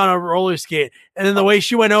camera was on a roller skate, and then the way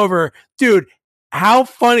she went over, dude, how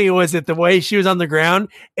funny was it? The way she was on the ground,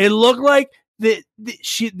 it looked like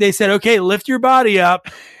they said, "Okay, lift your body up,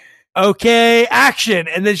 okay, action,"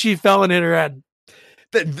 and then she fell and hit her head.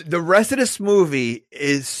 The rest of this movie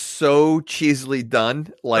is so cheesily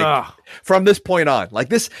done. Like from this point on, like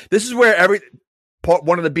this is where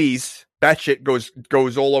one of the bees, that shit goes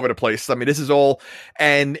all over the place. I mean, this is all,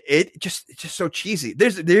 and it's just so cheesy.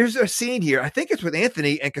 There's a scene here. I think it's with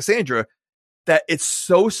Anthony and Cassandra that it's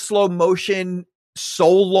so slow motion,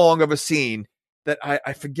 so long of a scene that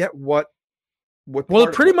I forget what. Well,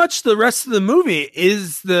 pretty much the rest of the movie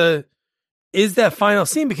is that final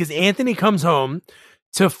scene, because Anthony comes home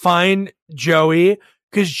to find Joey,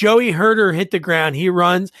 because Joey heard her hit the ground. He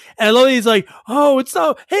runs, and I love it. He's like, "Oh, it's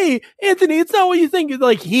not. Hey, Anthony, it's not what you think."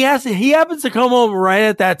 Like he happens to come home right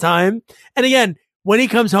at that time. And again, when he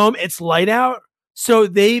comes home, it's light out. So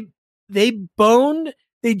they boned.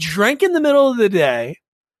 They drank in the middle of the day.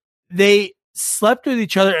 They slept with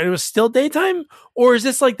each other, and it was still daytime. Or is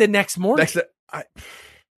this like the next morning?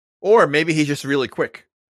 Or maybe he's just really quick.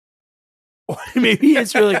 Maybe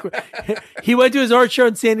it's really quick. He went to his art show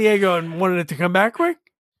in San Diego and wanted it to come back quick.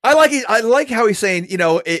 I like how he's saying,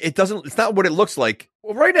 it's not what it looks like.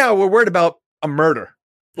 Well, right now we're worried about a murder.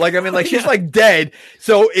 Like, I mean, like she's like dead.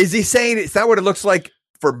 So is he saying it's not what it looks like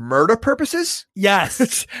for murder purposes? Yes.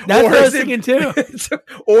 That's what I was thinking too.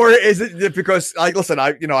 Or is it because I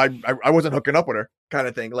wasn't hooking up with her kind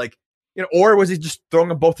of thing? Like, or was he just throwing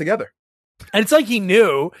them both together? And it's like he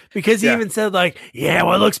knew, because he even said like, "Yeah,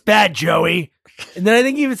 well, it looks bad, Joey." And then I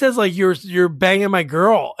think he even says like, "You're banging my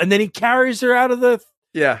girl," and then he carries her out of there.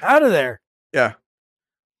 Yeah.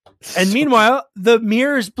 And meanwhile, the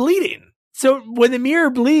mirror's bleeding. So when the mirror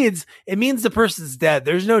bleeds, it means the person's dead.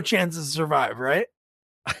 There's no chance to survive, right?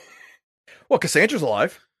 Well, Cassandra's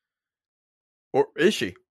alive, or is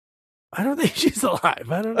she? I don't think she's alive.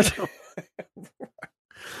 I don't know.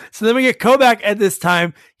 So then we get Kovac at this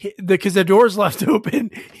time, because the door's left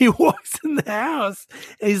open. He walks in the house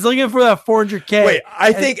and he's looking for that $400K. Wait,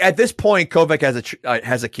 I think at this point Kovac has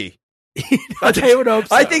a key. I would hope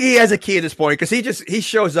so. I think he has a key at this point, because he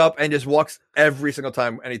shows up and just walks every single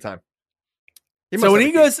time, anytime. So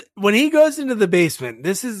when he goes into the basement,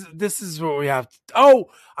 this is what we have.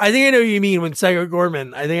 I think I know what you mean when Psycho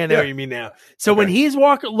Gorman. I think I know what you mean now. So when he's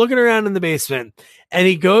looking around in the basement, and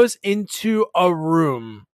he goes into a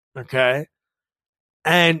room, okay,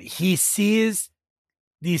 and he sees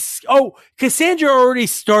these. Oh, Cassandra already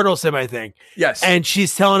startles him, I think. Yes, and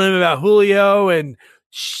she's telling him about Julio, and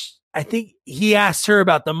I think he asks her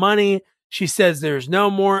about the money. She says there's no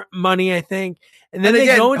more money, I think. And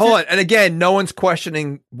then hold on. And again, no one's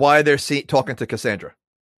questioning why they're talking to Cassandra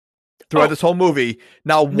throughout this whole movie.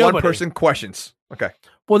 Now, one person questions. Okay.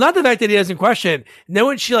 Well, not the fact that he doesn't question. And then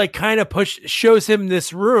when she like kind of shows him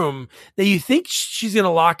this room that you think she's going to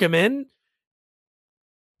lock him in,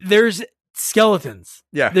 there's skeletons.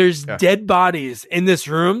 Yeah. There's dead bodies in this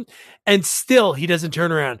room, and still he doesn't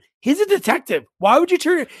turn around. He's a detective. Why would you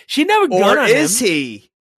turn? She never gun on him. Or is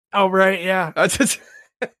he? Oh, right. Yeah.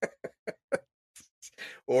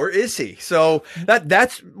 Or is he? So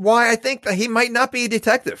that's why I think that he might not be a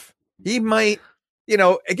detective. He might,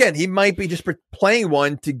 again, he might be just playing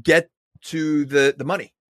one to get to the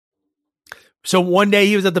money. So one day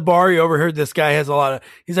he was at the bar. He overheard this guy has a lot of.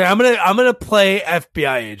 He's like, I'm gonna play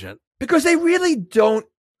FBI agent, because they really don't.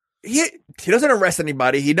 He doesn't arrest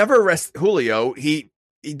anybody. He never arrests Julio. He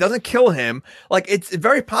doesn't kill him. Like, it's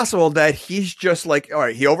very possible that he's just like, all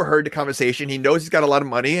right, he overheard the conversation. He knows he's got a lot of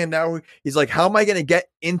money. And now he's like, how am I going to get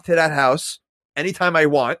into that house anytime I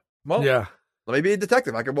want? Well, let me be a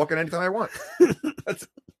detective. I can walk in anytime I want.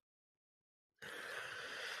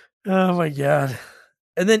 Oh my God.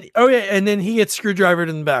 And then he gets screwdrivered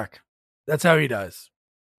in the back. That's how he dies.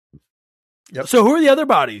 Yep. So who are the other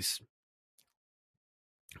bodies?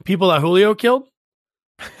 People that Julio killed?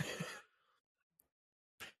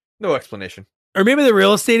 No explanation. Or maybe the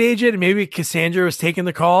real estate agent, and maybe Cassandra was taking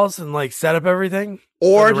the calls and like set up everything.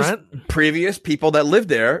 Or just previous people that lived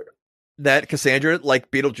there that Cassandra,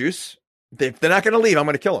 like Beetlejuice, they're not going to leave. I'm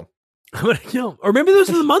going to kill him. I'm going to kill him. Or maybe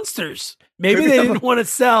those are the Munsters. Maybe they didn't want to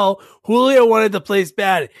sell. Julio wanted the place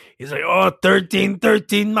bad. He's like,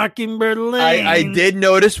 1313 Mockingbird Lane. I did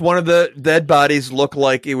notice one of the dead bodies looked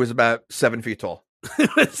like it was about 7 feet tall.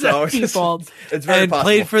 So it's very possible.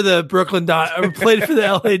 Played for the played for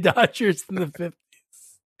the LA Dodgers in the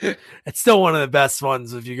 50s. It's still one of the best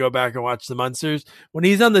ones if you go back and watch the Munsters. When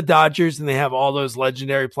he's on the Dodgers and they have all those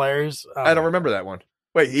legendary players. I don't remember that one.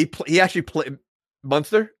 Wait, he actually played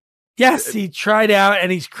Munster? Yes, he tried out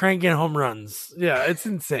and he's cranking home runs. Yeah, it's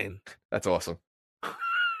insane. That's awesome.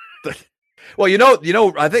 Well,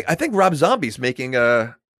 I think Rob Zombie's making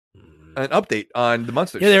an update on the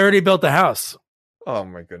Munsters. Yeah, they already built the house. Oh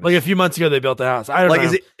my goodness! Like a few months ago, they built the house. I don't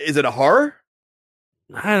know. Is it a horror?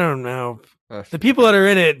 I don't know. The people that are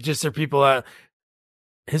in it just are people that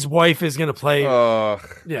his wife is going to play.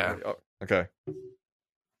 Yeah. Okay.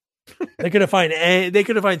 They could have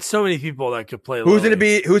find so many people that could play. Who's going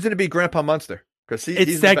to be Grandpa Munster? Because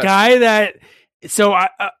it's that guy that. So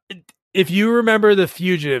if you remember The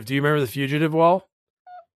Fugitive, do you remember The Fugitive? Wall?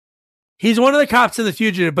 He's one of the cops in The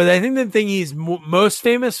Fugitive, but I think the thing he's most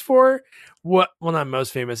famous for, not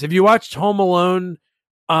most famous. If you watched Home Alone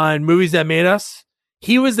on Movies That Made Us,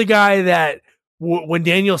 he was the guy that when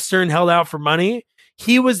Daniel Stern held out for money,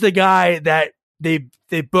 he was the guy that they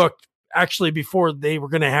booked actually before they were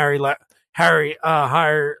going to hire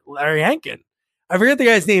Larry Hankin. I forget the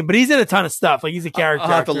guy's name, but he's in a ton of stuff. Like he's a character.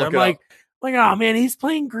 I'll have to look I'm it like, up. oh man, he's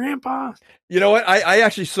playing Grandpa. You know what? I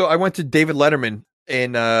actually I went to David Letterman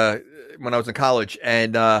in when I was in college,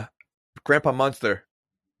 and Grandpa Munster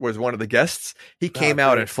was one of the guests. He came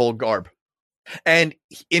out in full garb. And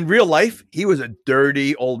in real life, he was a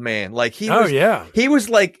dirty old man. Like he was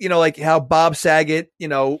like, like how Bob Saget,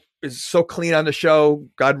 is so clean on the show.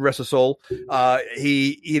 God rest his soul.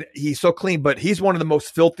 He's so clean, but he's one of the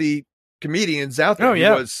most filthy comedians out there. He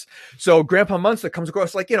was. So Grandpa Munster comes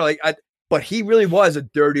across like, but he really was a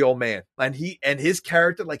dirty old man. And his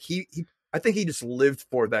character, like I think he just lived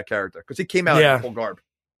for that character because he came out in full garb.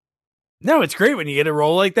 No, it's great when you get a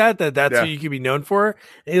role like that. That's what you can be known for.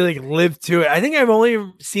 And he like lived to it. I think I've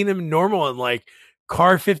only seen him normal in like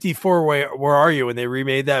Car 54. Where Are You? When they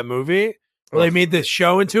remade that movie, or they made the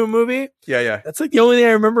show into a movie. Yeah. That's like the only thing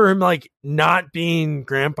I remember him like not being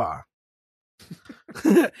Grandpa.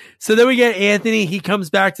 So then we get Anthony. He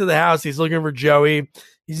comes back to the house. He's looking for Joey.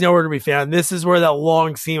 He's nowhere to be found. This is where that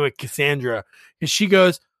long scene with Cassandra, because she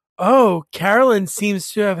goes, "Oh, Carolyn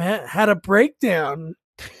seems to have had a breakdown."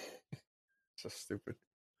 So stupid.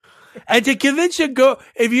 And to convince you,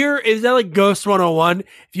 is that like Ghost 101? If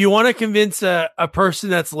you want to convince a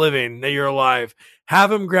person that's living that you're alive,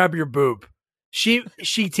 have him grab your boob. She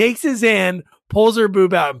takes his hand, pulls her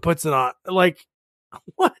boob out, and puts it on. Like,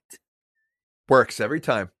 what? Works every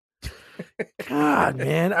time. God,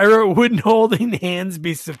 man. I wrote, wouldn't holding hands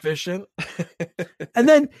be sufficient? And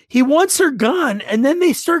then he wants her gone, and then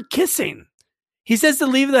they start kissing. He says to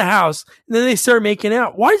leave the house, and then they start making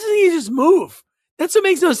out. Why doesn't he just move? That's what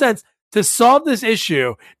makes no sense. To solve this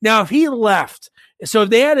issue, now if he left, so if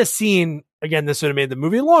they had a scene, again, this would have made the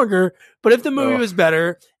movie longer, but if the movie was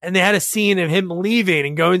better, and they had a scene of him leaving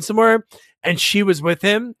and going somewhere, and she was with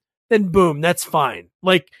him, then boom, that's fine.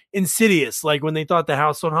 Like Insidious, like when they thought the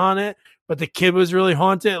house would haunt it, but the kid was really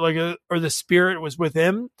haunted, or the spirit was with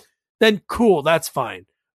him, then cool, that's fine.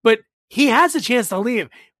 But he has a chance to leave.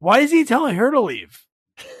 Why is he telling her to leave?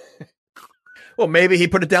 Well, maybe he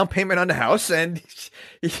put a down payment on the house and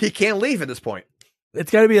he can't leave at this point.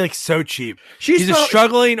 It's got to be like so cheap. He's a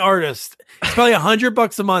struggling artist. It's probably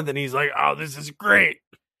 $100 a month, and he's like, "Oh, this is great."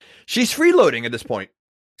 She's freeloading at this point.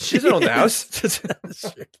 She doesn't own the house,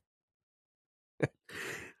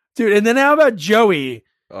 dude. And then how about Joey?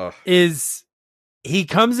 Is he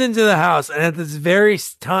comes into the house, and at this very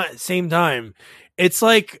same time, it's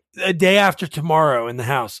like a day after tomorrow in the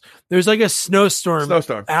house. There's like a snowstorm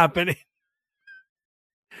happening.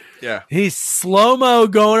 Yeah. He's slow-mo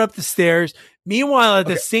going up the stairs. Meanwhile, at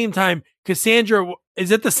the same time, Cassandra,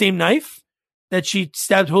 is it the same knife that she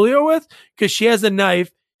stabbed Julio with? Because she has a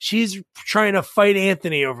knife. She's trying to fight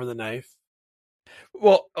Anthony over the knife.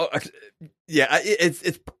 Well,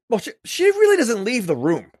 she really doesn't leave the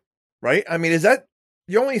room, right? I mean, is that,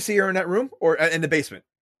 you only see her in that room or in the basement?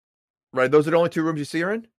 Right, those are the only two rooms you see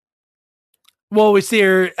her in? Well, we see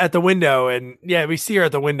her at the window, and we see her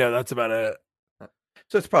at the window. That's about it.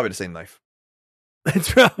 So it's probably the same knife.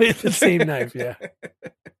 It's probably the same knife, yeah.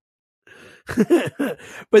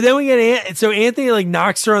 But then we get so Anthony like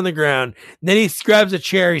knocks her on the ground. Then he grabs a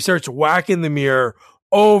chair. He starts whacking the mirror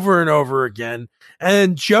over and over again. And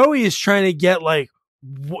then Joey is trying to get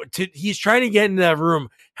he's trying to get into that room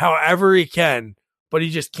however he can, but he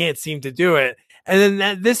just can't seem to do it. And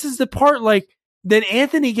then this is the part, then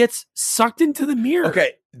Anthony gets sucked into the mirror.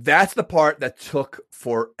 Okay, that's the part that took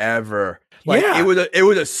forever. It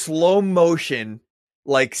was a slow motion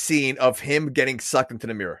scene of him getting sucked into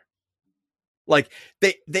the mirror. Like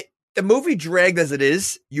the movie dragged as it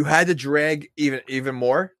is. You had to drag even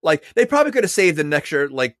more. Like they probably could have saved an extra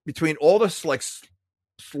between all this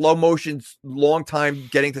slow motions, long time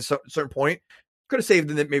getting to a certain point. Could have saved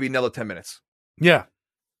maybe another 10 minutes. Yeah.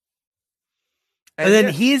 And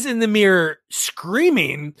then he's in the mirror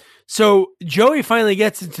screaming. So Joey finally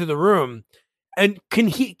gets into the room, and can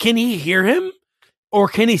he hear him, or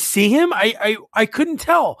can he see him? I couldn't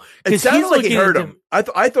tell. It sounded like he heard him. I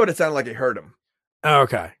thought it sounded like he heard him. Oh,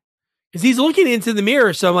 okay. Because he's looking into the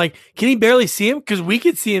mirror, so I'm like, can he barely see him? Because we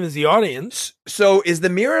could see him as the audience. So is the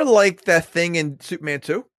mirror like that thing in Superman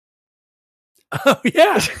 2? Oh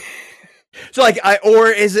yeah. So like or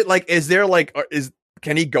is it like,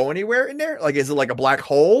 can he go anywhere in there? Like, is it like a black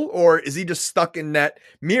hole, or is he just stuck in that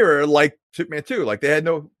mirror like Superman 2? Like they had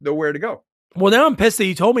nowhere to go. Well, now I'm pissed that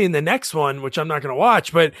you told me in the next one, which I'm not going to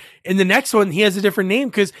watch, but in the next one, he has a different name,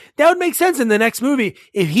 because that would make sense in the next movie.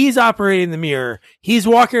 If he's operating the mirror, he's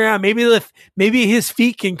walking around, maybe his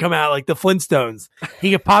feet can come out like the Flintstones.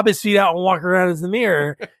 He could pop his feet out and walk around as the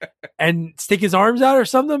mirror and stick his arms out or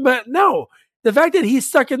something. But no, the fact that he's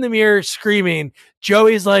stuck in the mirror screaming,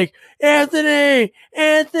 Joey's like, Anthony,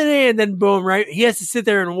 and then boom, right? He has to sit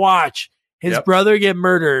there and watch his brother get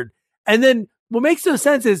murdered. And then what makes no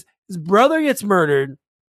sense is, his brother gets murdered.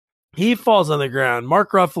 He falls on the ground.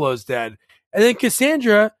 Mark Ruffalo's dead. And then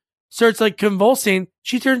Cassandra starts like convulsing.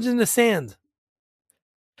 She turns into sand.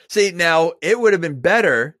 See, now it would have been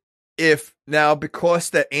better if now,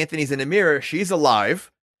 because that Anthony's in the mirror, she's alive.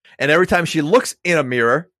 And every time she looks in a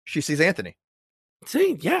mirror, she sees Anthony.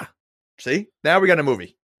 See, yeah. See, now we got a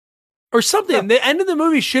movie. Or something. The end of the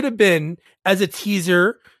movie should have been as a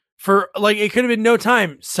teaser for, like, it could have been no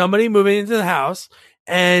time. Somebody moving into the house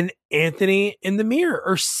and Anthony in the mirror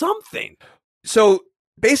or something. So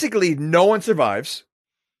basically no one survives.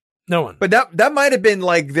 No one. But that might have been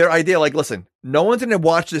like their idea. Like, listen, no one's going to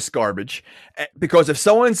watch this garbage, because if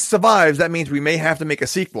someone survives, that means we may have to make a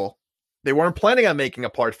sequel. They weren't planning on making a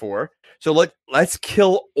part 4. So let's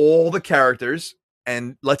kill all the characters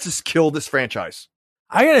and let's just kill this franchise.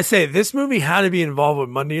 I got to say, this movie had to be involved with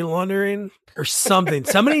money laundering or something.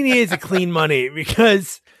 Somebody needed to clean money,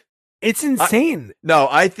 because it's insane.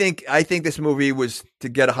 I think this movie was to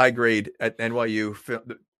get a high grade at NYU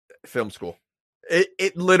film school.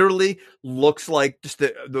 It literally looks like just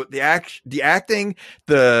the acting,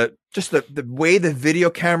 the way the video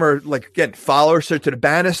camera, like, again, follows her to the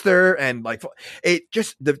banister, and like it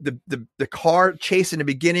just the car chase in the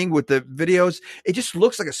beginning with the videos. It just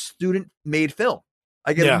looks like a student made film.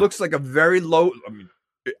 Like it looks like a very low. I mean,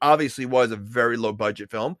 it obviously was a very low budget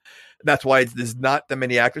film. That's why there's not that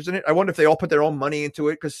many actors in it. I wonder if they all put their own money into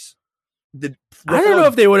it, because I don't know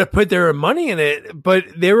if they would have put their money in it, but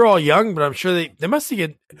they were all young. But I'm sure they must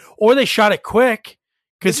have or they shot it quick,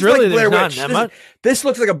 because really like there's not that much. This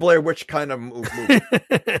looks like a Blair Witch kind of movie.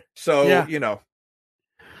 So you know.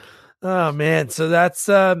 Oh man, so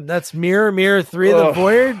that's Mirror 3 of the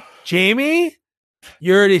Voyeur. Jamie,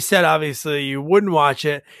 you already said obviously you wouldn't watch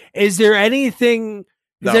it. Is there anything?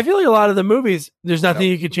 Because I feel like a lot of the movies, there's nothing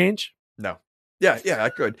you could change. No. Yeah, I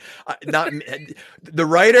could. Not the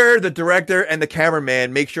writer, the director, and the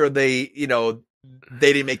cameraman make sure they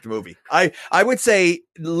didn't make the movie. I would say,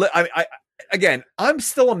 again, I'm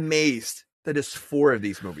still amazed that there's 4 of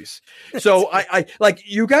these movies. So I like,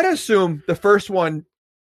 you got to assume the first one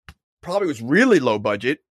probably was really low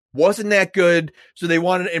budget, wasn't that good, so they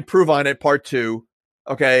wanted to improve on it. Part 2,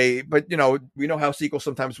 okay, but we know how sequels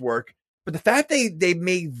sometimes work. But the fact they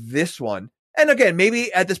made this one, and again,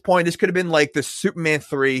 maybe at this point, this could have been like the Superman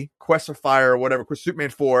 3, Quest for Fire, or whatever,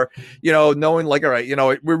 Superman 4, knowing like, all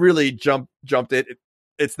right, we really jumped it.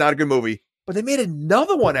 It's not a good movie. But they made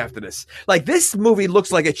another one after this. Like, this movie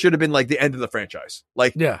looks like it should have been like the end of the franchise.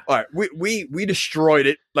 Like, all right, we destroyed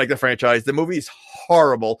it, like the franchise. The movie is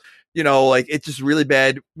horrible. Like, it's just really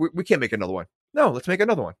bad. We can't make another one. No, let's make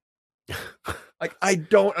another one. Like, I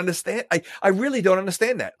don't understand. I really don't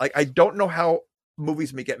understand that. Like, I don't know how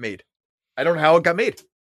movies get made. I don't know how it got made.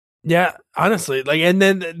 Yeah, honestly. Like, and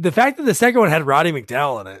then the fact that the second one had Roddy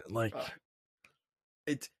McDowall in it, like,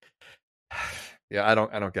 yeah, I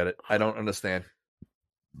don't get it. I don't understand.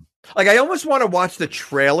 Like, I almost want to watch the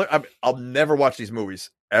trailer. I'll never watch these movies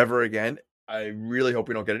ever again. I really hope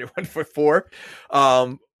we don't get anyone for 4.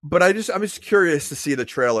 But I'm just curious to see the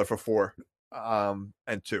trailer for 4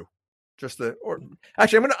 and 2.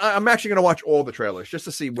 I'm actually gonna watch all the trailers just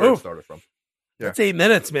to see where it started from. Yeah. That's 8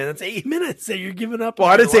 minutes, man. That's 8 minutes that you're giving up. Well,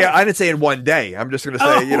 I didn't say in one day. I'm just gonna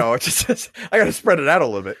say, it's just I gotta spread it out a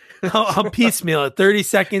little bit. I'll piecemeal it, 30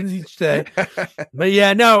 seconds each day. But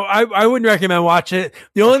yeah, no, I wouldn't recommend watching it.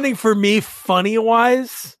 The only thing for me, funny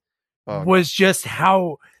wise, was just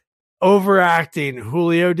how overacting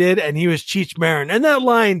Julio did, and he was Cheech Marin. And that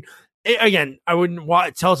line, again, I wouldn't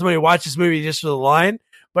tell somebody to watch this movie just for the line.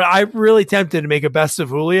 But I'm really tempted to make a best of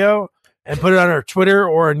Julio and put it on our Twitter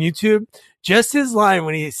or on YouTube. Just his line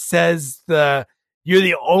when he says the You're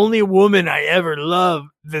the only woman I ever loved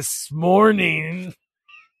this morning.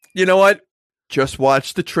 You know what? Just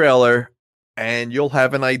watch the trailer and you'll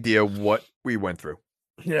have an idea what we went through.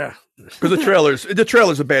 Yeah. Because the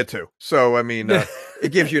trailers are bad too. So, I mean,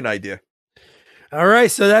 it gives you an idea. All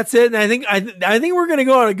right. So that's it. And I think we're going to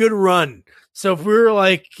go on a good run. So if we're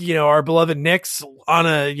like, our beloved Knicks on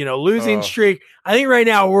a, losing streak, I think right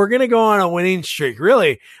now we're going to go on a winning streak.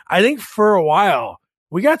 Really. I think for a while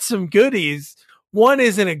we got some goodies. One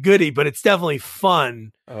isn't a goodie, but it's definitely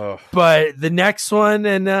fun. Oh. But the next one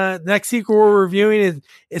and next sequel we're reviewing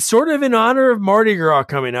is sort of in honor of Mardi Gras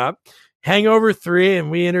coming up, Hangover 3.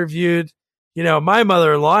 And we interviewed, my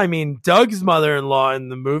mother-in-law, Doug's mother-in-law in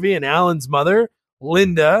the movie, and Alan's mother,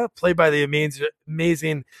 Linda, played by the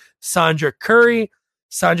amazing Sandra Curry.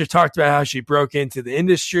 Sandra talked about how she broke into the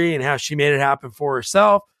industry and how she made it happen for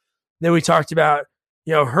herself. Then we talked about,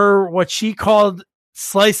 what she called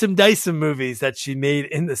slice 'em dice 'em movies that she made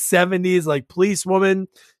in the 70s, like Policewoman,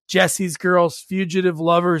 Jesse's Girls, Fugitive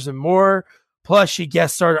Lovers, and more. Plus, she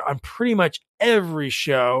guest starred on pretty much every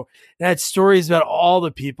show and had stories about all the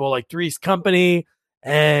people, like Three's Company,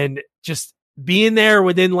 and just being there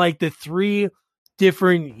within like the 3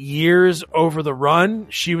 different years over the run.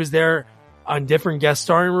 She was there on different guest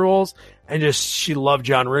starring roles, and just she loved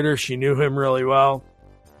John Ritter. She knew him really well.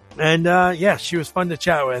 And she was fun to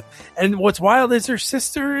chat with. And what's wild is her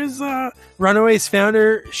sister is Runaways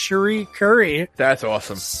founder Cherie Curry. That's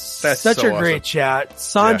awesome. That's such a great chat.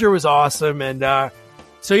 Sandra was awesome. And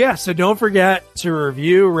so don't forget to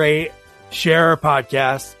review, rate, share our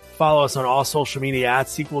podcast. Follow us on all social media at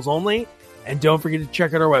Sequels Only. And don't forget to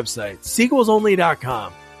check out our website,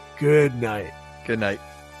 sequelsonly.com. Good night. Good night.